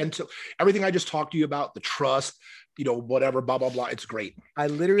it. And again, everything I just talked to you about, the trust, whatever, blah, blah, blah. It's great. I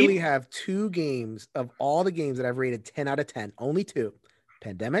literally have 2 games of all the games that I've rated 10 out of 10, only 2,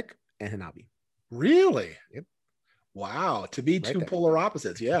 Pandemic and Hanabi. Really? Yep. Wow. To be Right two there. polar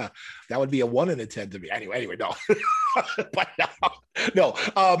opposites. Yeah. That would be a 1 in a 10 to me. Anyway, no. But no.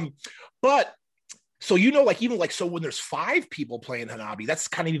 But so, like, even like, so when there's 5 people playing Hanabi, that's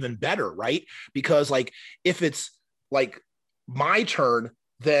kind of even better, right? Because like, if it's like my turn,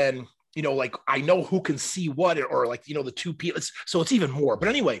 then, like I know who can see what, or like, the 2 people. So it's even more. But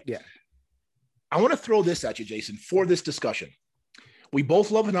anyway, Yeah. I want to throw this at you, Jason, for this discussion. We both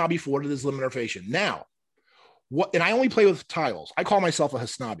love Hanabi for what it is, limit limitation. Now, and I only play with tiles. I call myself a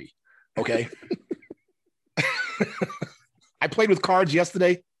Hasnabi. Okay. I played with cards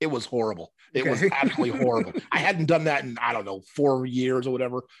yesterday. It was horrible. It was absolutely horrible. I hadn't done that in, I don't know, 4 years or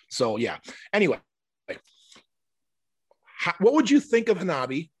whatever. So yeah. Anyway, what would you think of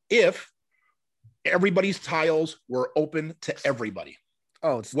Hanabi if everybody's tiles were open to everybody?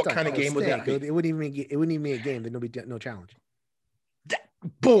 Oh, it's what kind of game would that be? It wouldn't even be a game. There'd be no challenge.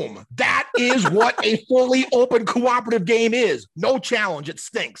 Boom. That is what a fully open cooperative game is. No challenge. It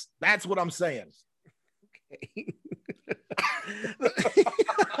stinks. That's what I'm saying. Okay.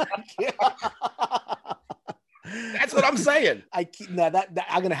 That's what I'm saying. I'm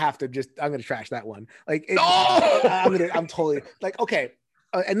gonna have to I'm gonna trash that one. Like, no! I'm totally like, okay.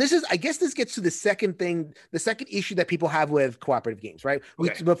 And I guess this gets to the second issue that people have with cooperative games, right?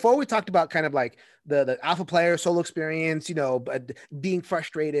 Okay. Before we talked about kind of like the alpha player solo experience, being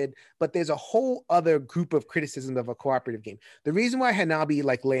frustrated, but there's a whole other group of criticism of a cooperative game. The reason why Hanabi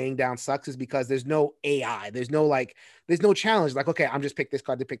like laying down sucks is because there's no AI, there's no challenge. Like, okay, I'm just pick this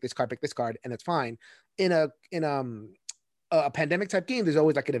card, pick this card, and it's fine. In a pandemic type game, there's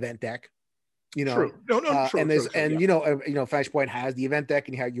always like an event deck. True. True. Flashpoint has the event deck,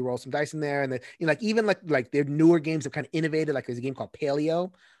 and you roll some dice in there, and even like their newer games have kind of innovated. Like there's a game called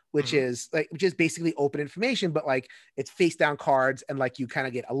Paleo, which is basically open information, but like it's face down cards, and like you kind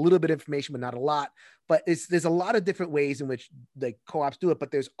of get a little bit of information, but not a lot. But there's a lot of different ways in which the co-ops do it, but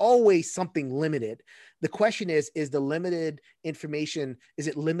there's always something limited. The question is the limited information, is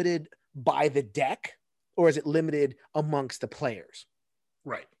it limited by the deck, or is it limited amongst the players?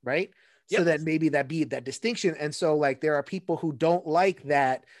 Right. So that maybe that be that distinction. And so like there are people who don't like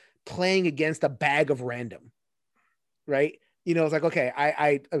that playing against a bag of random, right? It's like,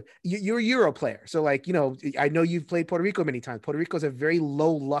 okay, you're a Euro player. So like, I know you've played Puerto Rico many times. Puerto Rico is a very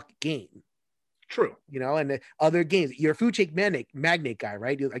low luck game. True. And the other games, you're a food chain magnate guy,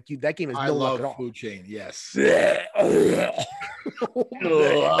 right? That game is no luck at all. Food chain, yes.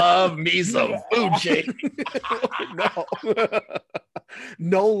 Love me some food chain.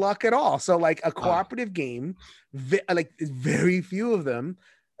 No luck at all. So like a cooperative game, like very few of them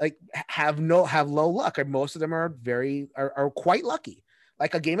like have low luck, or most of them are quite lucky.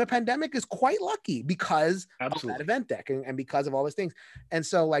 Like a game of Pandemic is quite lucky because of that event deck and because of all those things. And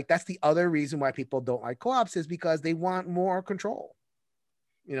so like that's the other reason why people don't like co-ops, is because they want more control,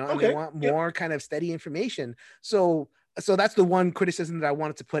 and they want more kind of steady information. So that's the one criticism that I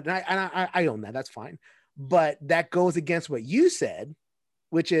wanted to put. And I own that. That's fine. But that goes against what you said,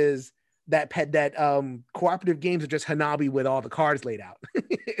 which is that cooperative games are just Hanabi with all the cards laid out.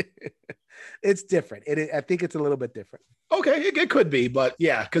 It's different. I think it's a little bit different. Okay, it could be, but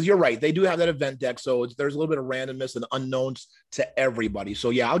yeah, because you're right. They do have that event deck, so there's a little bit of randomness and unknowns to everybody. So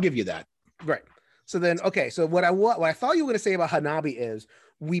yeah, I'll give you that. Right. So then, okay. So what I thought you were going to say about Hanabi is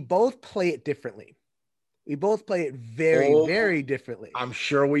we both play it differently. We both play it very, very differently. I'm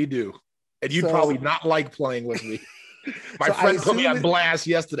sure we do, and you'd probably not like playing with me. My friend put me on blast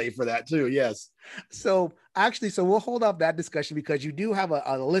yesterday for that too. Yes. So we'll hold off that discussion because you do have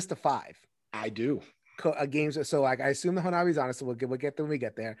a list of 5. I do. Games. So like I assume the Hanabi's on it, so we'll get them when we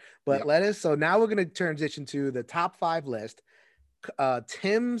get there. But so now we're going to transition to the top 5 list.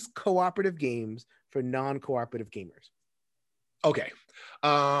 Tim's cooperative games for non-cooperative gamers. Okay.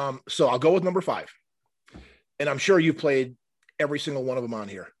 So I'll go with number 5. And I'm sure you've played every single one of them on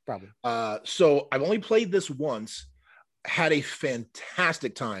here. Probably. So I've only played this once, had a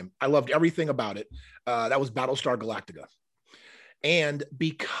fantastic time. I loved everything about it. That was Battlestar Galactica. And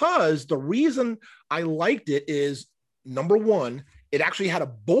because the reason I liked it is, number 1, it actually had a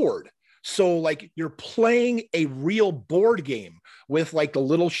board. So like you're playing a real board game with like the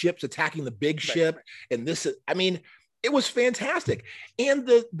little ships attacking the big ship. And it was fantastic. And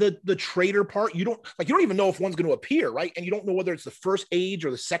the trader part, you don't even know if one's going to appear, right? And you don't know whether it's the first age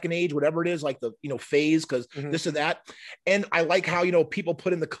or the second age, whatever it is, like the phase, because this and that. And I like how people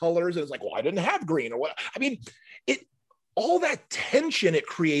put in the colors, and it's like, well, I didn't have green or what. All that tension it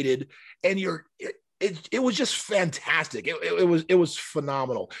created, and it was just fantastic. It was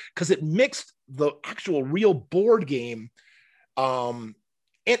phenomenal because it mixed the actual real board game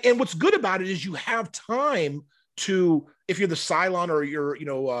And what's good about it is you have time to, if you're the Cylon or you're,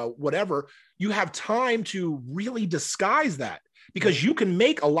 whatever, you have time to really disguise that, because you can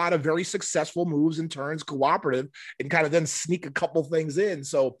make a lot of very successful moves and turns cooperative and kind of then sneak a couple things in.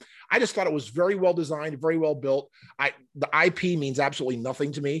 So I just thought it was very well designed, very well built. The IP means absolutely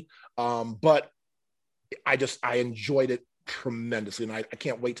nothing to me, but I enjoyed it tremendously, and I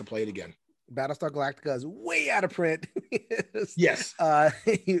can't wait to play it again. Battlestar Galactica is way out of print. Yes.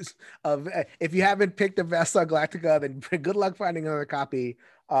 If you haven't picked up Battlestar Galactica, then good luck finding another copy.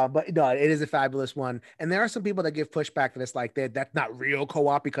 But no, it is a fabulous one. And there are some people that give pushback that it's like that's not real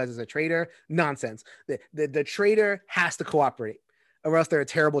co-op because it's a trader. Nonsense. The trader has to cooperate, or else they're a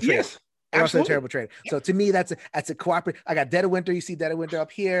terrible trader. Yes. Or else they're a terrible trader. So to me, that's a cooperative. I got Dead of Winter. You see Dead of Winter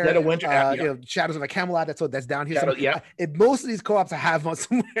up here. Dead of Winter. Shadows of the Camelot. That's down here. Most of these co-ops I have on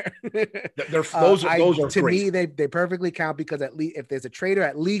somewhere. Those are to great. me, they perfectly count, because at least if there's a trader,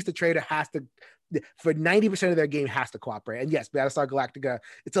 at least the trader has to, for 90% of their game, has to cooperate. And yes, Battlestar Galactica,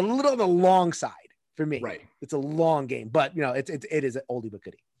 it's a little on the long side for me. Right. It's a long game, but it is an oldie but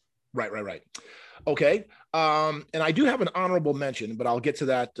goodie. Right. Okay. And I do have an honorable mention, but I'll get to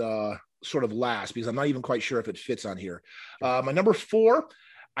that sort of last, because I'm not even quite sure if it fits on here. My number 4,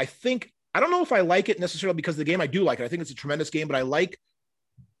 I don't know if I like it necessarily because of the game. I do like it. I think it's a tremendous game, but I like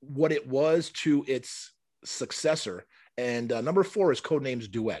what it was to its successor. And number 4 is Codenames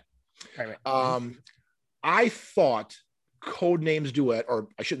Duet. Right. I thought Codenames Duet, or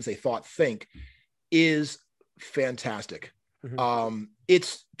I shouldn't say think, is fantastic. Mm-hmm.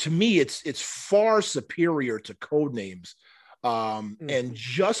 To me, it's far superior to Codenames. And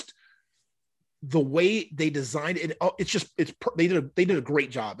just the way they designed it, they did a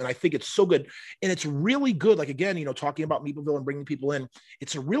great job, and I think it's so good, and it's really good. Like, again, talking about Meepleville and bringing people in,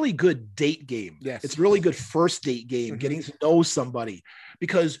 it's a really good date game. Yes, it's a really good first date game, getting to know somebody,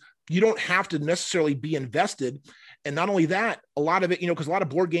 because you don't have to necessarily be invested. And not only that, a lot of it, because a lot of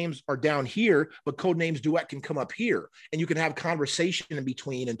board games are down here, but Codenames Duet can come up here, and you can have conversation in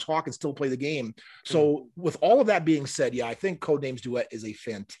between and talk and still play the game. So with all of that being said, I think Codenames Duet is a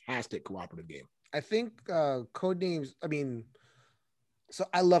fantastic cooperative game. I think Codenames, so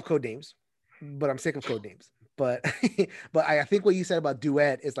I love Codenames, but I'm sick of Codenames. But I think what you said about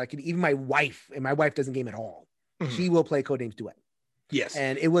Duet is like, even my wife doesn't game at all. Mm-hmm. She will play Codenames Duet. Yes.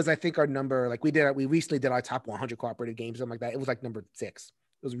 And it was, I think, our number, like we recently did our top 100 cooperative games, something like that. It was like number 6.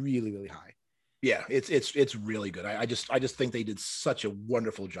 It was really, really high. Yeah, it's really good. I just think they did such a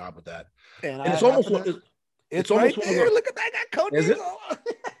wonderful job with that. And it's almost it's almost right there. Look at that. I got Codenames.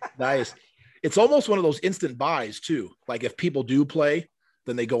 Nice. It's almost one of those instant buys too. Like, if people do play,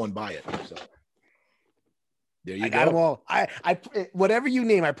 then they go and buy it. So there you go. Got them all. I whatever you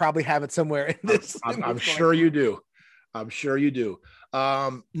name, I probably have it somewhere in this. I'm sure you do. I'm sure you do.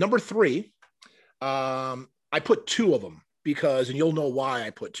 Number 3, I put 2 of them and you'll know why I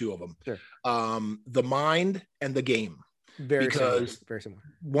put 2 of them. Sure. The Mind and the Game. Very similar.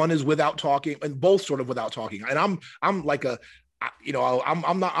 One is without talking, and both sort of without talking. And I'm like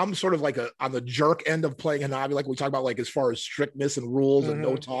I'm sort of like on the jerk end of playing Hanabi, like we talk about, like as far as strictness and rules and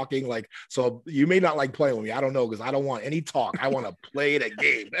no talking. Like, so you may not like playing with me. I don't know, because I don't want any talk. I want to play the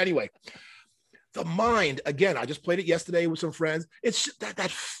game. Anyway, The Mind, again, I just played it yesterday with some friends. It's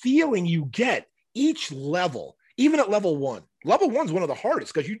that feeling you get each level, even at level 1. Level 1's one of the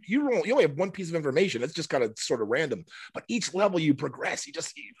hardest, because you only have one piece of information. It's just kind of sort of random. But each level you progress, you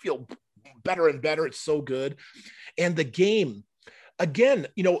feel better and better. It's so good. And the game, again,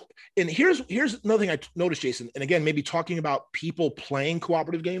 and here's another thing I noticed, Jason, and again, maybe talking about people playing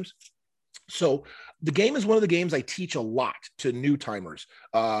cooperative games. So the game is one of the games I teach a lot to new timers,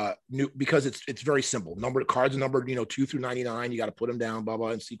 because it's very simple. Cards are numbered, 2 through 99. You got to put them down, blah, blah,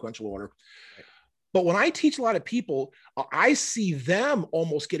 in sequential order. Right. But when I teach a lot of people, I see them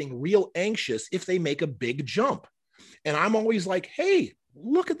almost getting real anxious if they make a big jump. And I'm always like, hey,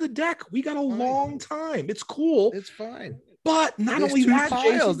 look at the deck. We got a long time. It's cool. It's fine. But not only that,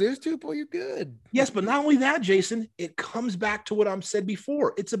 Jason, there's 2 piles. You're good. Yes, but not only that, Jason, it comes back to what I'm said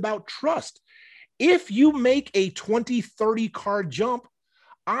before. It's about trust. If you make a 20, 30 card jump,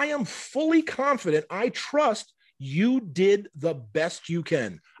 I am fully confident. I trust you did the best you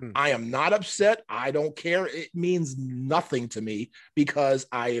can. I am not upset. I don't care. It means nothing to me, because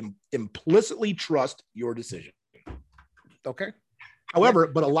I implicitly trust your decision. Okay. However,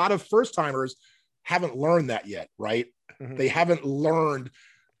 but a lot of first timers haven't learned that yet, right? Mm-hmm. They haven't learned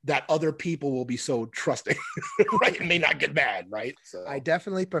that other people will be so trusting, right? And may not get mad, right? So I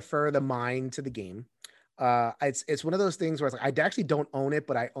definitely prefer the Mind to the Game. It's one of those things where it's like, I actually don't own it,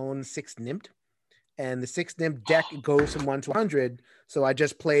 but I own 6 Nimmt. and the 6 nymph deck goes from 1 to 100. So I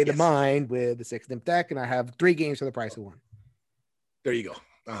just play the mind with the 6 nymph deck, and I have 3 games for the price of 1. There you go.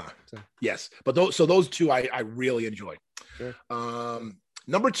 Yes, but those 2 I really enjoy. Sure.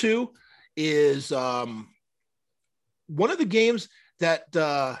 Number 2 is one of the games that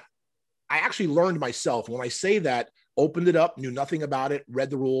I actually learned myself. When I say that, opened it up, knew nothing about it, read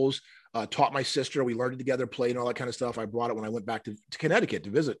the rules, taught my sister. We learned it together, played and all that kind of stuff. I brought it when I went back to Connecticut to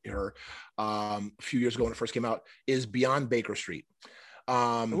visit her a few years ago when it first came out, is Beyond Baker Street.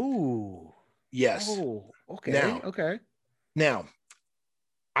 Ooh. Yes. Oh, okay. Now,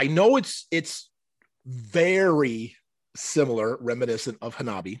 I know it's very similar, reminiscent of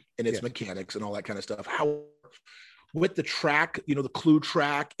Hanabi in its mechanics and all that kind of stuff. How with the track, the clue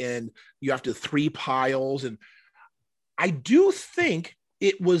track, and you have to 3 piles. And I do think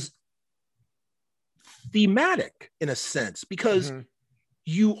it was thematic in a sense, because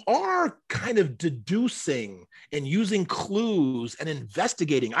you are kind of deducing and using clues and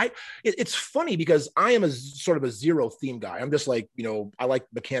investigating. It's funny because I am a sort of a 0 theme guy. I'm just like, I like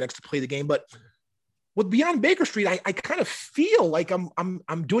mechanics to play the game, but with Beyond Baker Street, I kind of feel like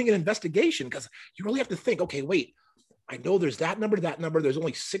I'm doing an investigation, because you really have to think, okay, wait, I know there's that number, there's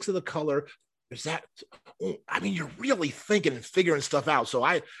only 6 of the color. There's that. I mean, you're really thinking and figuring stuff out. So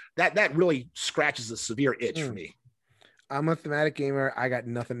that really scratches a severe itch for me. I'm a thematic gamer. I got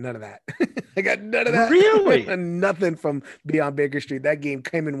none of that. I got none of that. Really? Nothing from Beyond Baker Street. That game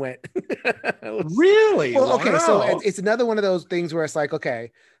came and went. Really? Well, okay. Wow. So it's another one of those things where it's like,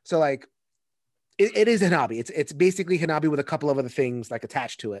 okay, so like it is Hanabi. It's basically Hanabi with a couple of other things like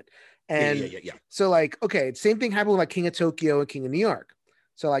attached to it. And yeah. So like, okay, same thing happened with like King of Tokyo and King of New York.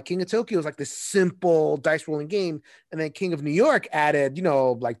 So like King of Tokyo is like this simple dice rolling game. And then King of New York added,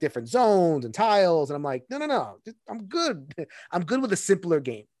 like different zones and tiles. And I'm like, no, I'm good. I'm good with a simpler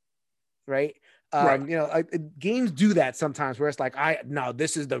game. Right. Right. Games do that sometimes where it's like,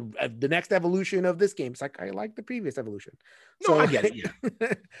 this is the next evolution of this game. It's like, I like the previous evolution. No, I get it. Yeah.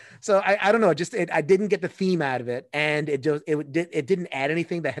 So I don't know. I didn't get the theme out of it. And it didn't add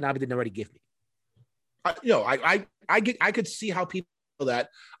anything that Hanabi didn't already give me. I could see how people that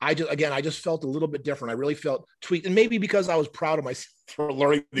I just felt a little bit different. I really felt tweaked, and maybe because I was proud of myself for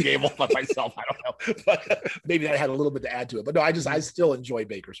learning the game all by myself. I don't know, but maybe I had a little bit to add to it. But no, I still enjoy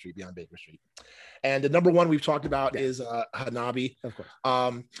Baker Street, Beyond Baker Street. And the number 1 we've talked about is Hanabi. Of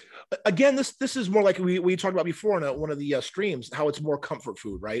course. Again, this is more like we talked about before in one of the streams, how it's more comfort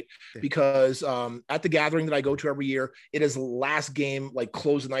food, right? Yeah. Because at the gathering that I go to every year, it is the last game, like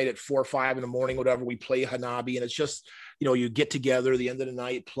close the night at 4 or 5 in the morning, whatever. We play Hanabi, and it's just, you get together at the end of the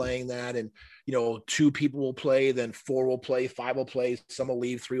night playing that, and 2 people will play, then 4 will play, 5 will play, some will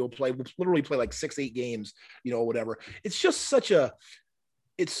leave, 3 will play. We'll literally play like 6-8 games, whatever. It's just such a,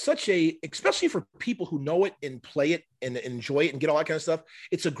 especially for people who know it and play it and enjoy it and get all that kind of stuff.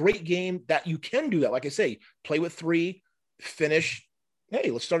 It's a great game that you can do that. Like I say, play with 3, finish.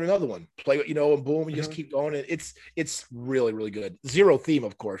 Hey, let's start another one. Play it, and boom, you just keep going. And it's really, really good. 0 theme,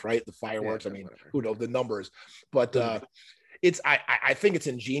 of course, right? The fireworks. Yeah, I mean, whatever. Who knows the numbers? But I think it's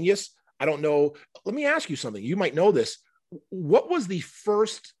ingenious. I don't know. Let me ask you something. You might know this. What was the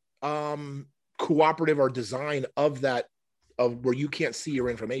first cooperative or design of that, of where you can't see your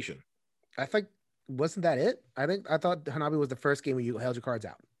information? I think, wasn't that it? I thought Hanabi was the first game where you held your cards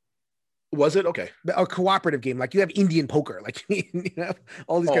out. Was it? Okay. A cooperative game. Like you have Indian poker, like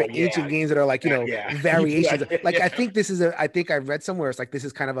all these kind of ancient games that are like, variations. Like I think this is I think I read somewhere it's like, this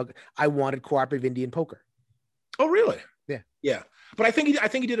is kind of I wanted cooperative Indian poker. Oh, really? Yeah. Yeah. But I think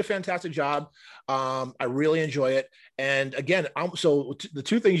he did a fantastic job. I really enjoy it. And again, the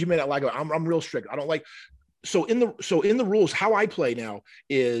 2 things you may not like, I'm real strict. I don't like, so in the rules, how I play now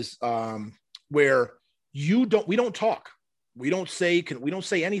is where we don't talk. We don't say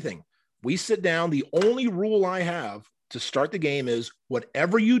anything. We sit down. The only rule I have to start the game is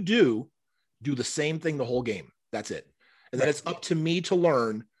whatever you do the same thing the whole game. That's it. And then it's up to me to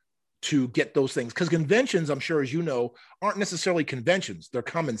learn to get those things. Because conventions, I'm sure, as you know, aren't necessarily conventions. They're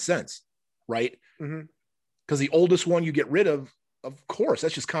common sense, right? Because the oldest one you get rid of course,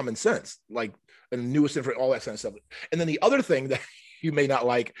 that's just common sense. Like, and newest information, all that kind of stuff. And then the other thing that you may not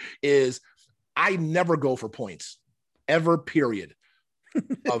like is I never go for points ever, period,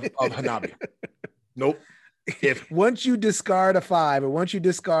 of Hanabi. Nope. If once you discard a 5 or once you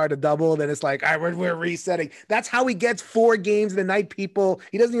discard a double, then it's like, all right, we're resetting. That's how he gets 4 games in the night, people.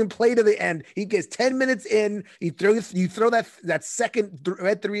 He doesn't even play to the end. He gets 10 minutes in. You throw that second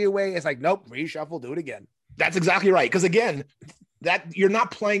red 3 away. It's like, nope, reshuffle, do it again. That's exactly right. Because again, that you're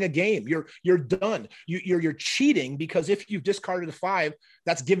not playing a game. You're done. You're cheating, because if you've discarded a 5,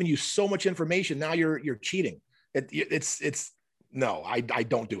 that's giving you so much information. Now you're cheating. It's no, I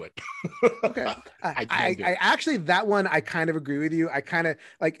don't do it. Okay. I actually, that one, I kind of agree with you. I kind of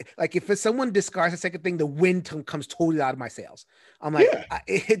like if someone discards a second thing, the wind comes totally out of my sails. I'm like,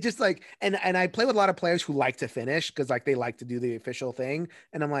 it just like, and I play with a lot of players who like to finish because like they like to do the official thing.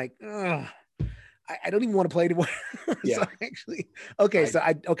 And I'm like, ugh, I don't even want to play anymore. Yeah. So actually,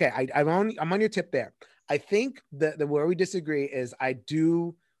 okay. I'm on your tip there. I think the where we disagree is I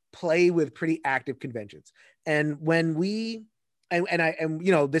do play with pretty active conventions. And when we, and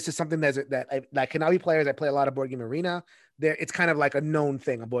you know, this is something that Kanabi players, I play a lot of Board Game Arena. There, it's kind of like a known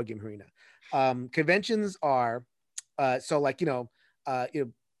thing on Board Game Arena. Conventions are, so like,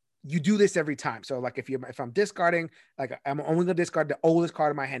 you do this every time. So like if I'm discarding, like I'm only gonna discard the oldest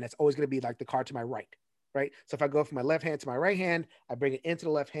card in my hand. That's always gonna be like the card to my right. Right. So if I go from my left hand to my right hand, I bring it into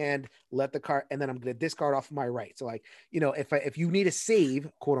the left hand, let the card, and then I'm going to discard off of my right. So like, if you need a save,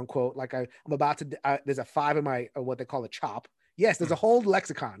 quote unquote, like I'm about to, there's a 5 in my, what they call a chop. Yes. There's a whole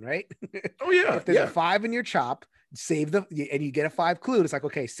lexicon, right? Oh yeah. If there's a 5 in your chop, and you get a 5 clue. It's like,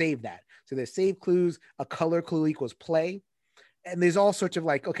 okay, save that. So there's save clues, a color clue equals play. And there's all sorts of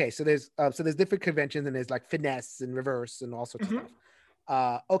like, okay, so there's different conventions, and there's like finesse and reverse and all sorts of stuff.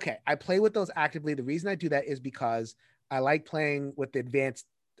 Okay, I play with those actively. The reason I do that is because I like playing with the advanced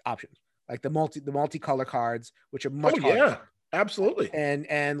options, like the multicolor cards, which are much harder. Yeah, absolutely.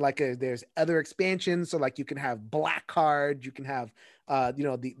 And like there's other expansions, so like you can have black cards, you can have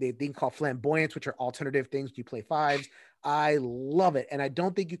the thing called flamboyance, which are alternative things. You play 5s. I love it, and I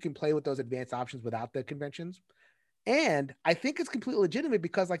don't think you can play with those advanced options without the conventions. And I think it's completely legitimate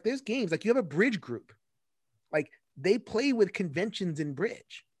because like there's games like you have a bridge group, like they play with conventions in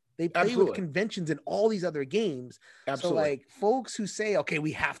bridge. They play with conventions in all these other games. Absolutely. So like folks who say, okay,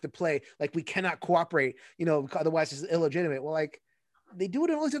 we have to play, like we cannot cooperate, otherwise it's illegitimate. Well, like they do it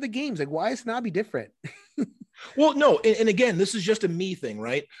in all these other games. Like why is Hanabi different? Well, no. And again, this is just a me thing,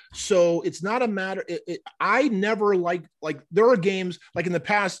 right? So it's not a matter. I never like there are games like in the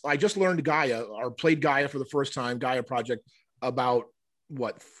past, I just learned Gaia or played Gaia for the first time, Gaia Project, about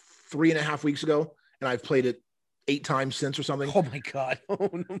 3.5 weeks ago. And I've played it 8 times since or something. Oh my God. Oh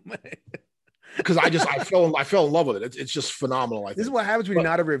no, man. Because I fell in love with it. It's just phenomenal. This is what happens when you're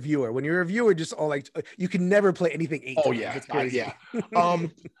not a reviewer. When you're a reviewer, just all like you can never play anything 8 times. Oh yeah, it's crazy. Yeah.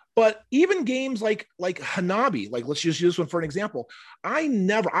 But even games like Hanabi, like let's just use this one for an example. I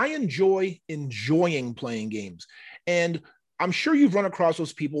enjoy enjoying playing games, and I'm sure you've run across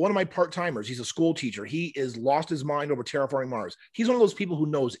those people. One of my part-timers, he's a school teacher. He is lost his mind over Terraforming Mars. He's one of those people who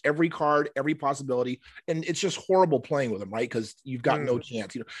knows every card, every possibility, and it's just horrible playing with him, right? Because you've got no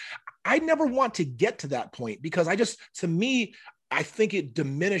chance. I never want to get to that point because to me, I think it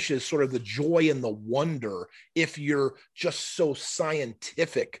diminishes sort of the joy and the wonder if you're just so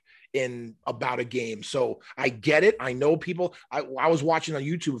scientific about a game. So I get it. I know people. I was watching on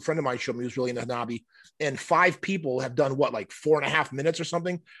YouTube. A friend of mine showed me, who's really into Hanabi, and 5 people have done like 4.5 minutes or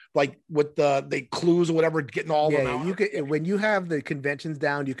something, like with the clues or whatever, getting all them out. You could, when you have the conventions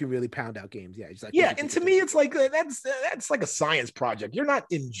down, you can really pound out games. Yeah, it's like, and to me, it's like that's like a science project. You're not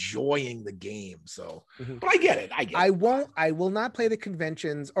enjoying the game. So, but I get it. I will not play the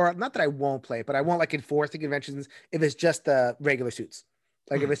conventions, or not that I won't play, but I won't like enforce the conventions if it's just the regular suits.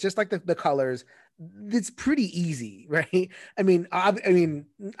 Like if it's just like the colors, it's pretty easy, right? I mean, I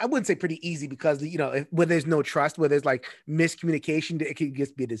wouldn't say pretty easy because where there's no trust, where there's like miscommunication, it could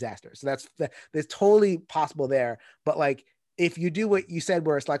just be a disaster. So that's totally possible there. But like if you do what you said,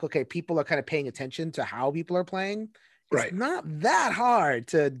 where it's like, okay, people are kind of paying attention to how people are playing, it's not that hard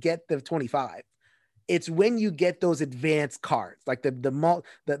to get the 25. It's when you get those advanced cards, like the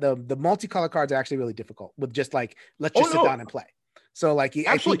multicolor cards are actually really difficult with just like let's just sit down and play. So like,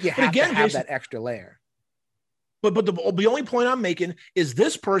 I think you have to have Jason, that extra layer. But the only point I'm making is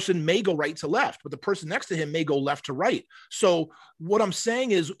this person may go right to left, but the person next to him may go left to right. So what I'm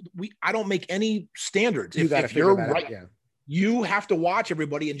saying is I don't make any standards. If you're right, you have to watch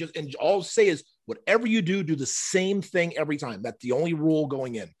everybody and all I'll say is whatever you do the same thing every time. That's the only rule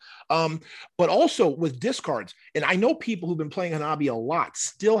going in. But also with discards, and I know people who've been playing Hanabi a lot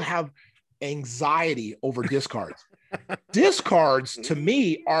still have anxiety over discards. Discards to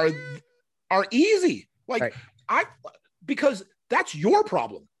me are easy. Like because that's your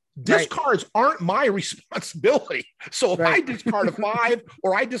problem. Discards aren't my responsibility. So if I discard a 5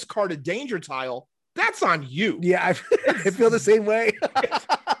 or I discard a danger tile, that's on you. Yeah, I feel the same way.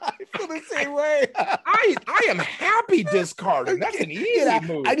 I feel the same way. I am happy discarding. That's an easy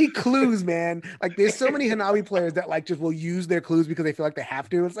move. I need clues, man. Like there's so many Hanabi players that like just will use their clues because they feel like they have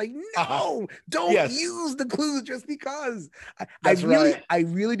to. It's like, no, don't use the clues just because. I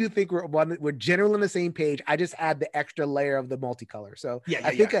really do think we're generally on the same page. I just add the extra layer of the multicolor. So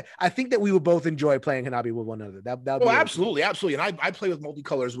I think that we will both enjoy playing Hanabi with one another. Absolutely. And I play with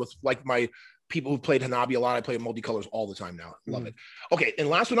multicolors with like my people who've played Hanabi a lot. I play multicolors all the time now. Love it. Okay, and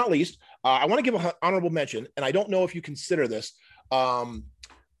last but not least, I want to give an honorable mention, and I don't know if you consider this, but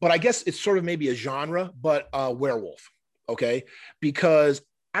I guess it's sort of maybe a genre, but werewolf. Okay, because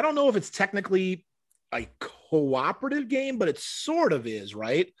I don't know if it's technically a cooperative game, but it sort of is,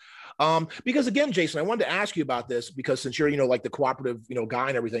 right? Because again, Jason, I wanted to ask you about this because since you're, like the cooperative, guy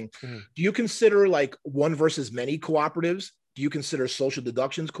and everything, do you consider like one versus many cooperatives? Do you consider social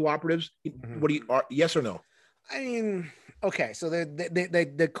deductions cooperatives? What do you yes or no? I mean, okay, so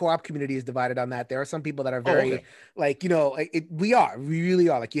the co-op community is divided on that. There are some people that are very we really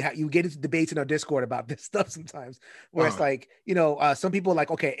are like you get into debates in our Discord about this stuff sometimes where it's like, some people are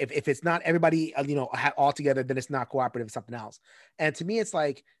like, okay, if it's not everybody, all together, then it's not cooperative, it's something else. And to me, it's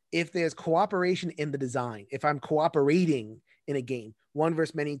like, if there's cooperation in the design, if I'm cooperating in a game, one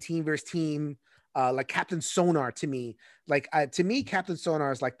versus many, team versus team, like Captain Sonar to me, Captain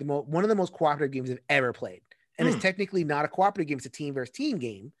Sonar is like one of the most cooperative games I've ever played. And it's technically not a cooperative game, it's a team versus team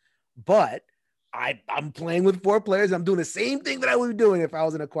game, but I'm playing with 4 players. I'm doing the same thing that I would be doing if I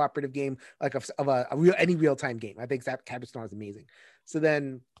was in a cooperative game, like any real-time game. I think that Captain Sonar is amazing. So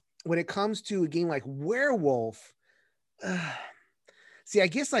then when it comes to a game like Werewolf, see, I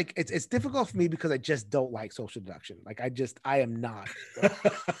guess like it's difficult for me because I just don't like social deduction. Like I am not.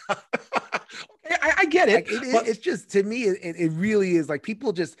 I get it. It's just, to me, it really is like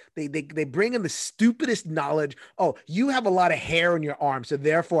people just, they bring in the stupidest knowledge. Oh, you have a lot of hair on your arm, so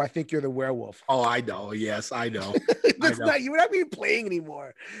therefore I think you're the werewolf. Oh, I know. Yes, I know. You're not even playing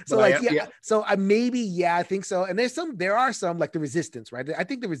anymore. So but so I I think so. And there are some like the Resistance, right? I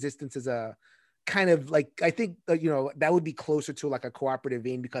think the Resistance is a kind of like, I think that would be closer to like a cooperative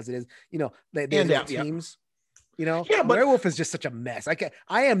game because it is, there's teams. But Werewolf is just such a mess.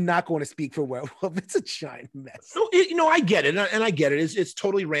 I am not going to speak for Werewolf. It's a giant mess. No, I get it. And I get it. It's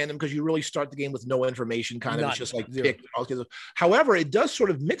totally random because you really start the game with no information, it's just like pick. However, it does sort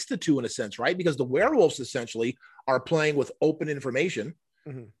of mix the two in a sense, right? Because the werewolves essentially are playing with open information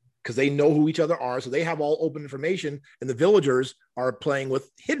because they know who each other are. So they have all open information, and the villagers are playing with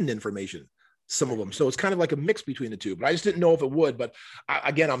hidden information. Some of them. So it's kind of like a mix between the two, but I just didn't know if it would, but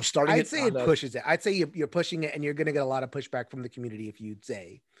I'm starting. I'd say it pushes it. I'd say you're pushing it and you're going to get a lot of pushback from the community if you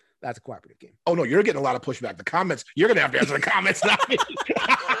say that's a cooperative game. Oh no, you're getting a lot of pushback. The comments, you're going to have to answer the comments.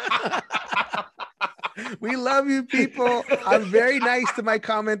 We love you, people. I'm very nice to my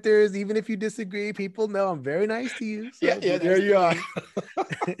commenters. Even if you disagree, people know I'm very nice to you. So there you are.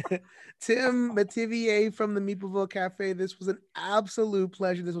 Tim Mativier from the Meepleville Cafe. This was an absolute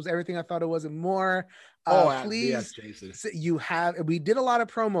pleasure. This was everything I thought it was and more. Please, yes, Jason. We did a lot of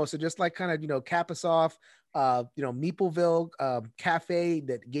promos, so just like kind of cap us off. Meepleville Cafe,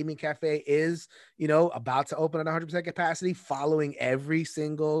 that gaming cafe is about to open at 100% capacity, following every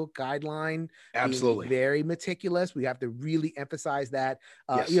single guideline. Absolutely, very meticulous. We have to really emphasize that.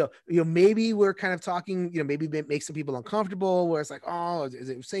 Maybe we're kind of talking, maybe make some people uncomfortable where it's like, oh, is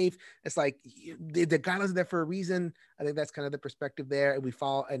it safe? It's like the guidelines are there for a reason. I think that's kind of the perspective there, and we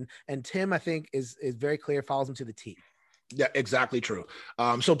follow. And Tim, I think, is very clear, follows him to the T. Yeah, exactly true.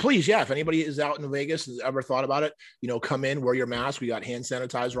 So please, if anybody is out in Vegas, has ever thought about it, come in, wear your mask. We got hand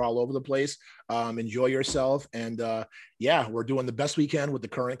sanitizer all over the place. Enjoy yourself. And we're doing the best we can with the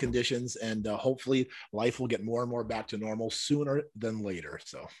current conditions. And hopefully life will get more and more back to normal sooner than later.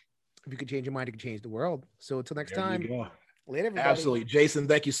 So if you could change your mind, you can change the world. So until next time, later, everybody. Absolutely. Jason,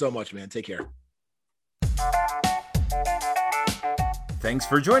 thank you so much, man. Take care. Thanks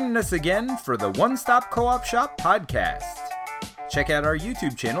for joining us again for the One Stop Co-op Shop podcast. Check out our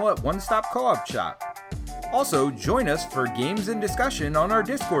YouTube channel at One Stop Co-op Shop. Also, join us for games and discussion on our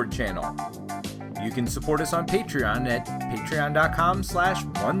Discord channel. You can support us on Patreon at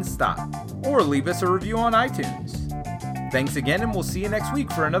patreon.com/onestop or leave us a review on iTunes. Thanks again, and we'll see you next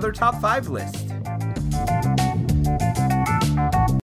week for another Top 5 list.